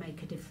can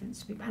make a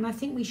difference. And I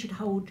think we should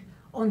hold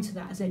on to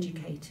that as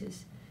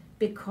educators,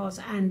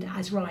 and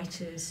as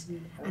writers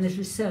and as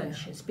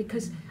researchers,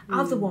 because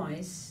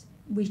otherwise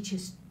we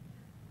just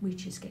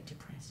get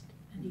depressed,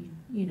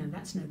 and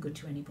that's no good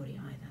to anybody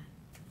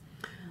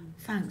either.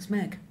 Thanks,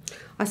 Meg.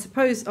 I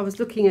suppose I was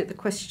looking at the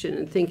question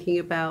and thinking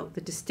about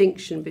the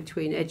distinction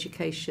between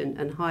education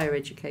and higher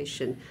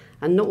education,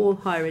 and not all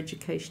higher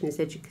education is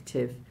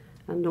educative,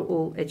 and not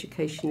all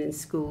education in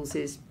schools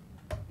is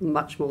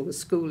much more than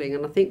schooling,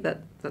 and I think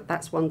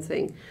that's one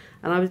thing.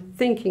 And I was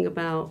thinking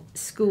about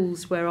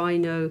schools where I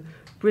know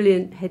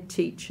brilliant head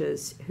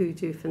teachers who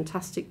do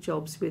fantastic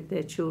jobs with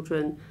their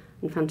children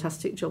and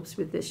fantastic jobs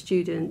with their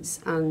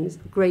students, and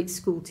great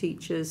school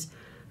teachers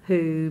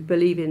who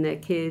believe in their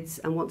kids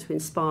and want to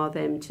inspire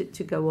them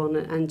to go on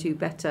and do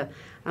better.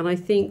 And I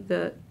think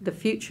that the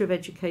future of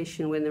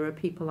education, when there are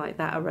people like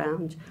that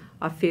around,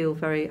 I feel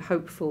very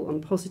hopeful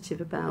and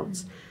positive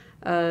about.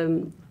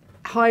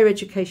 Higher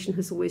education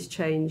has always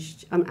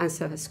changed, and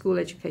so has school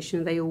education,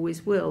 and they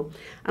always will.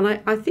 And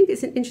I think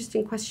it's an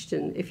interesting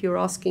question if you're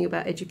asking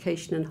about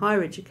education and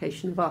higher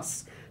education of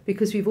us,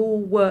 because we've all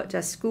worked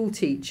as school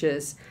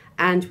teachers,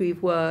 and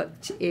we've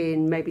worked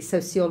in maybe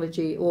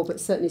sociology, but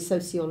certainly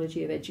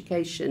sociology of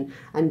education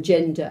and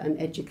gender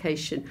and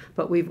education,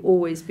 but we've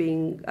always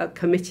been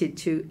committed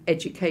to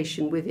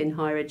education within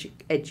higher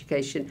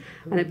education.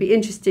 And it'd be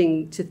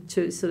interesting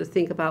to sort of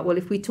think about, well,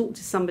 if we talk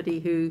to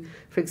somebody who,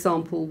 for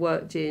example,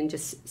 worked in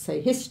just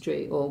say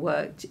history or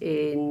worked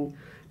in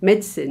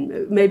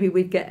medicine, maybe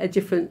we'd get a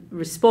different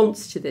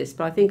response to this.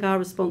 But I think our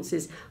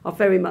responses are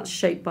very much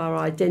shaped by our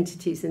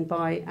identities and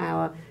by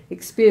our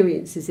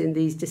experiences in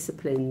these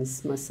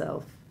disciplines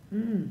myself.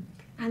 And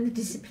the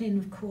discipline,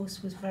 of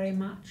course, was very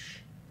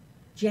much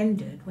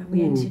gendered when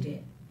we entered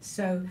it.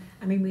 So,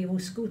 I mean, we were all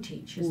school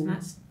teachers, and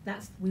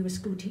we were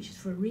school teachers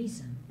for a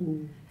reason.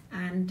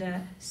 And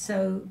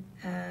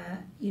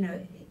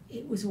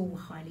it was all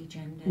highly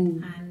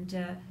gendered.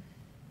 And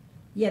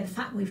the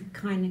fact we've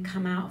kind of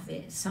come out of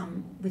it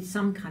with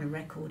some kind of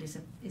record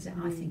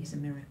I think is a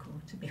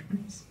miracle, to be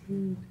honest.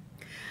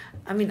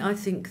 I mean, I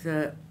think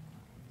that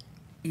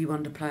you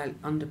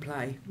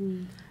underplay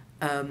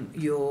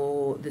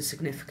the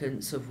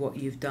significance of what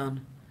you've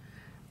done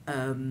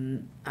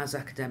as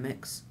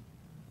academics,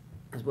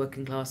 as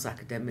working class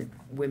academic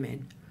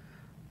women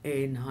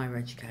in higher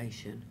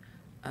education,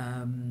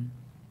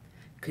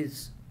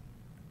 because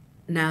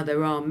now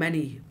there are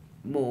many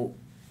more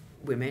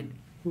women.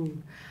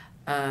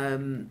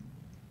 And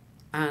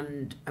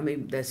I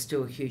mean, there's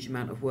still a huge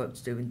amount of work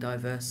to do in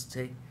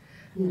diversity.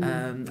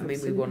 I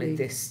mean, we wanted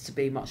this to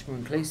be much more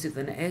inclusive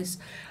than it is,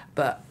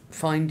 but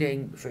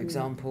finding, for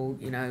example,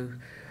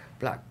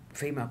 black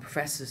female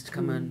professors to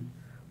come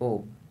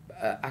or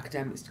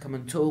academics to come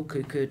and talk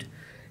who could,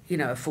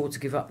 afford to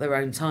give up their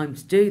own time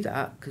to do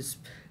that, because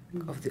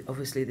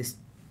obviously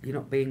you're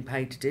not being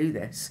paid to do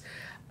this,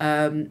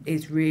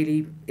 was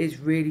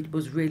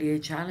really a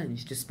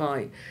challenge,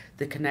 despite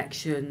the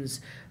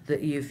connections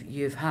that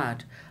you've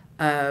had.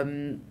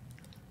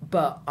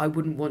 But I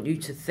wouldn't want you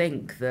to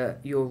think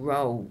that your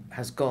role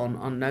has gone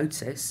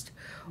unnoticed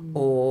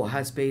or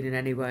has been in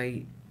any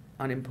way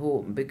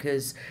unimportant,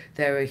 because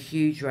there are a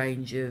huge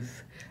range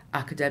of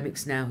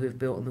academics now who have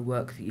built on the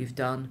work that you've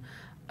done,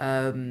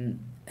 and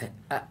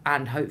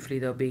hopefully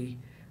there'll be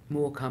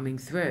more coming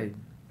through.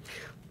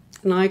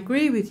 And I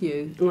agree with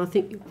you, and I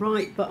think you're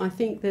right, but I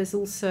think there's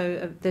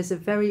also there's a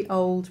very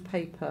old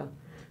paper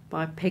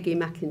by Peggy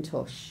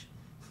McIntosh,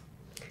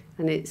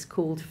 and it's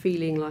called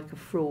Feeling Like a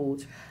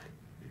Fraud.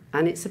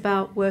 And it's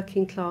about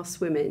working class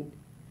women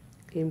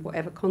in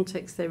whatever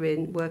context they're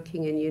in,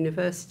 working in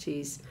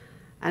universities.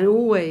 And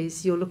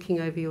always you're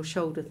looking over your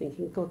shoulder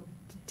thinking, God,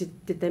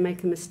 did they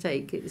make a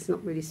mistake? It's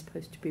not really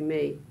supposed to be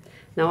me.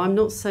 Now, I'm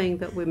not saying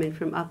that women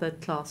from other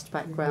class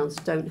backgrounds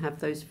don't have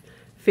those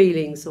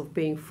feelings of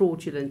being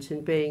fraudulent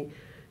and being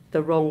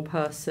the wrong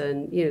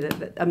person, you know,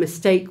 that a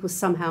mistake was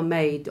somehow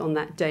made on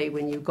that day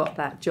when you got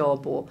that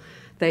job, or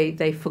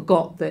they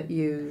forgot that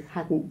you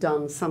hadn't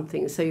done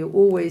something. So you're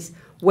always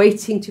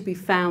waiting to be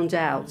found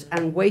out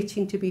and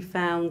waiting to be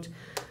found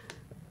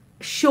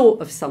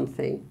short of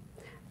something.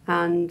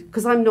 And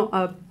because I'm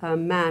not a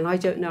man, I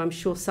don't know, I'm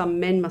sure some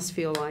men must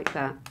feel like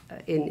that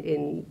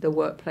in the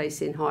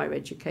workplace in higher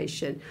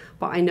education.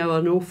 But I know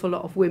an awful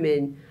lot of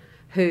women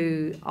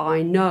who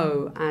I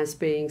know as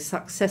being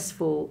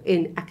successful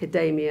in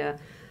academia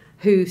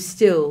who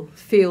still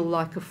feel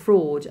like a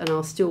fraud and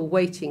are still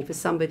waiting for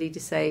somebody to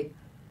say,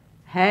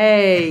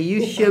 hey,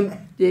 you should,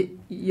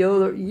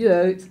 you're, you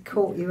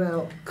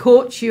know,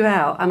 caught you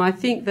out. And I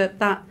think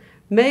that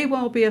may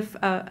well be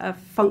a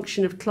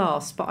function of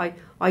class, but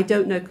I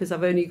don't know, because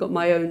I've only got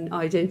my own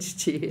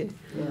identity here.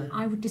 Yeah.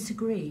 I would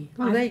disagree.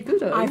 Oh, they're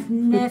good. I've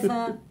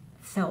never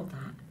felt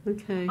that.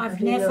 Okay.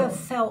 I've never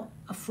felt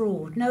a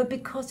fraud. No,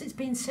 because it's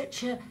been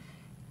such a,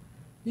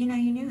 you know,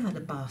 you knew who the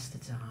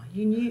bastards are.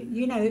 You knew,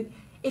 you know,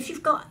 if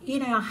you've got, you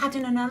know, I had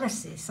an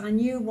analysis. I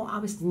knew what I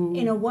was,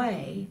 in a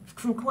way,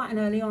 from quite an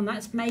early on.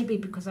 That's maybe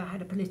because I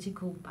had a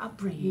political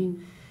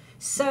upbringing.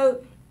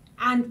 So,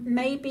 and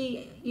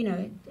maybe, you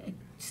know, a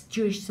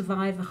Jewish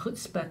survivor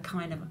chutzpah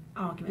kind of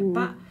argument.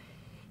 But,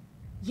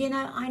 you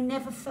know, I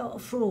never felt a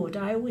fraud.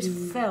 I always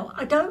felt,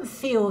 I don't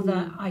feel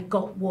that I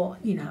got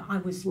what, you know, I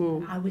was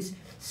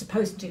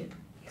supposed to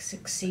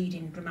succeed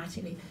in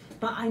dramatically.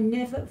 But I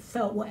never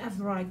felt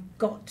whatever I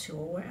got to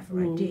or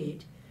whatever I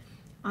did,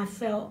 I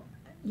felt,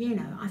 you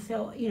know, I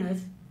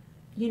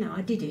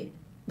did it.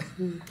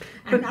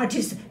 And I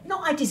just,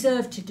 not I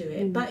deserved to do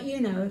it, but,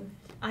 you know,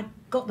 I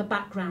got the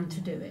background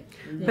to do it.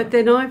 Yeah. But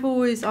then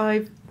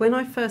when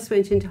I first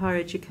went into higher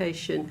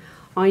education,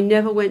 I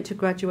never went to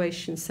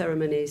graduation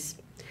ceremonies,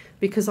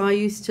 because I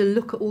used to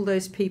look at all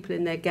those people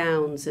in their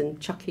gowns and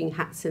chucking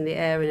hats in the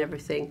air and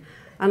everything.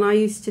 And I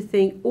used to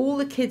think, all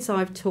the kids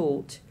I've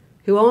taught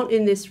who aren't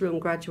in this room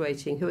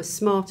graduating, who are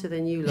smarter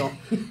than you lot,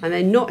 and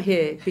they're not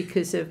here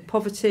because of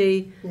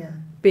poverty,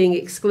 being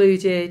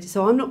excluded,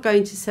 so I'm not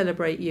going to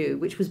celebrate you,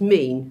 which was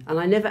mean. And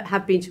I never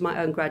have been to my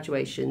own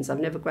graduations. I've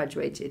never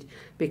graduated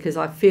because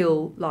I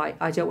feel like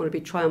I don't want to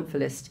be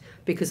triumphalist,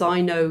 because I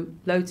know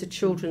loads of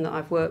children that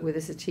I've worked with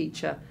as a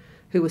teacher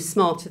who were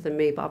smarter than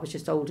me, but I was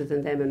just older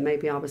than them, and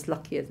maybe I was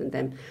luckier than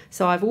them.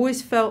 So I've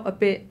always felt a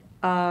bit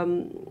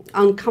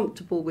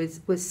uncomfortable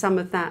with some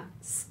of that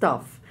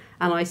stuff,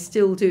 and I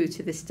still do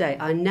to this day.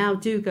 I now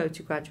do go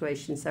to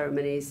graduation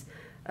ceremonies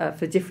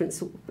for different,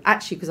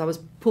 actually, because I was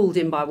pulled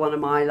in by one of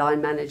my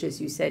line managers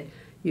who said,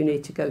 you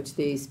need to go to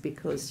these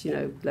because, you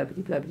know, blah,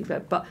 blah, blah, blah, blah.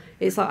 But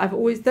it's like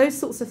those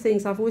sorts of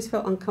things I've always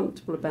felt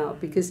uncomfortable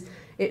about, because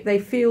they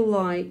feel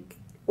like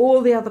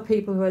all the other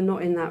people who are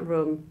not in that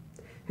room,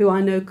 who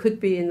I know could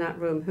be in that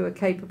room, who are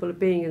capable of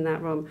being in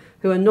that room,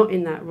 who are not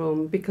in that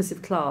room because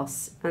of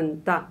class.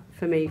 And that,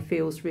 for me,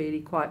 feels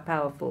really quite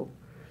powerful.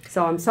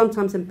 So I'm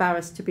sometimes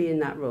embarrassed to be in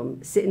that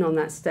room, sitting on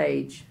that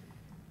stage.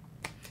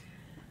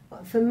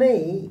 For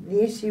me,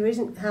 the issue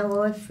isn't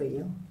how I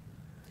feel.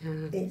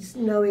 It's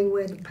knowing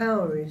where the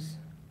power is,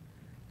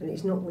 and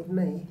it's not with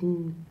me.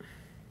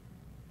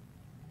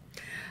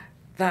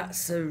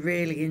 That's a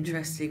really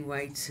interesting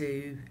way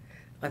to,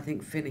 I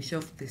think, finish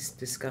off this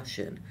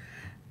discussion.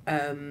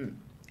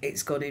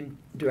 It's gone in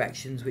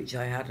directions which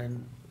I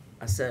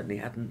certainly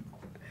hadn't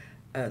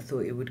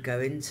thought it would go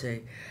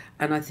into.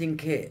 And I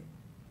think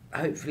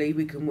hopefully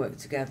we can work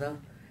together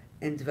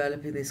in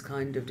developing this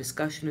kind of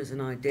discussion as an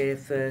idea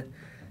for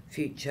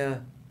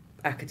future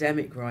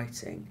academic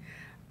writing,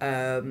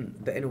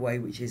 but in a way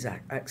which is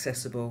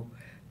accessible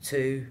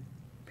to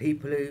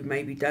people who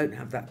maybe don't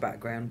have that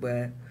background,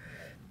 where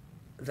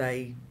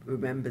they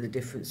remember the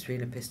difference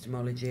between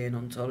epistemology and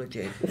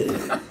ontology.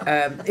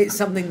 It's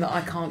something that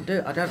I can't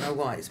do. I don't know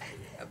why.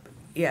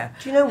 Do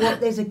you know what?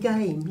 There's a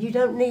game. You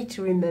don't need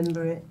to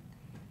remember it.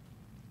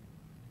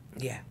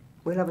 Yeah.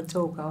 We'll have a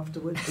talk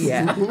afterwards.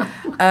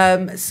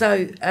 Yeah.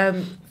 So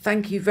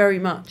thank you very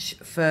much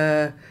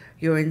for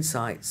your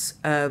insights,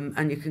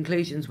 and your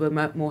conclusions were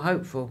more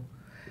hopeful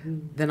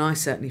than I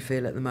certainly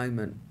feel at the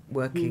moment,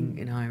 working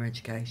in higher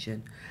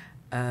education.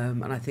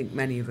 And I think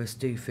many of us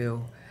do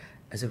feel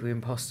as if we're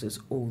imposters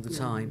all the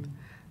time.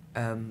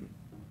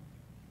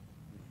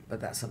 But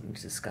that's something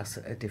to discuss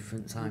at a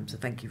different time. So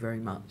thank you very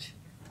much.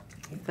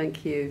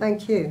 Thank you.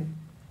 Thank you.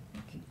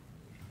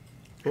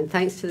 And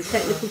thanks to the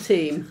technical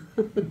team.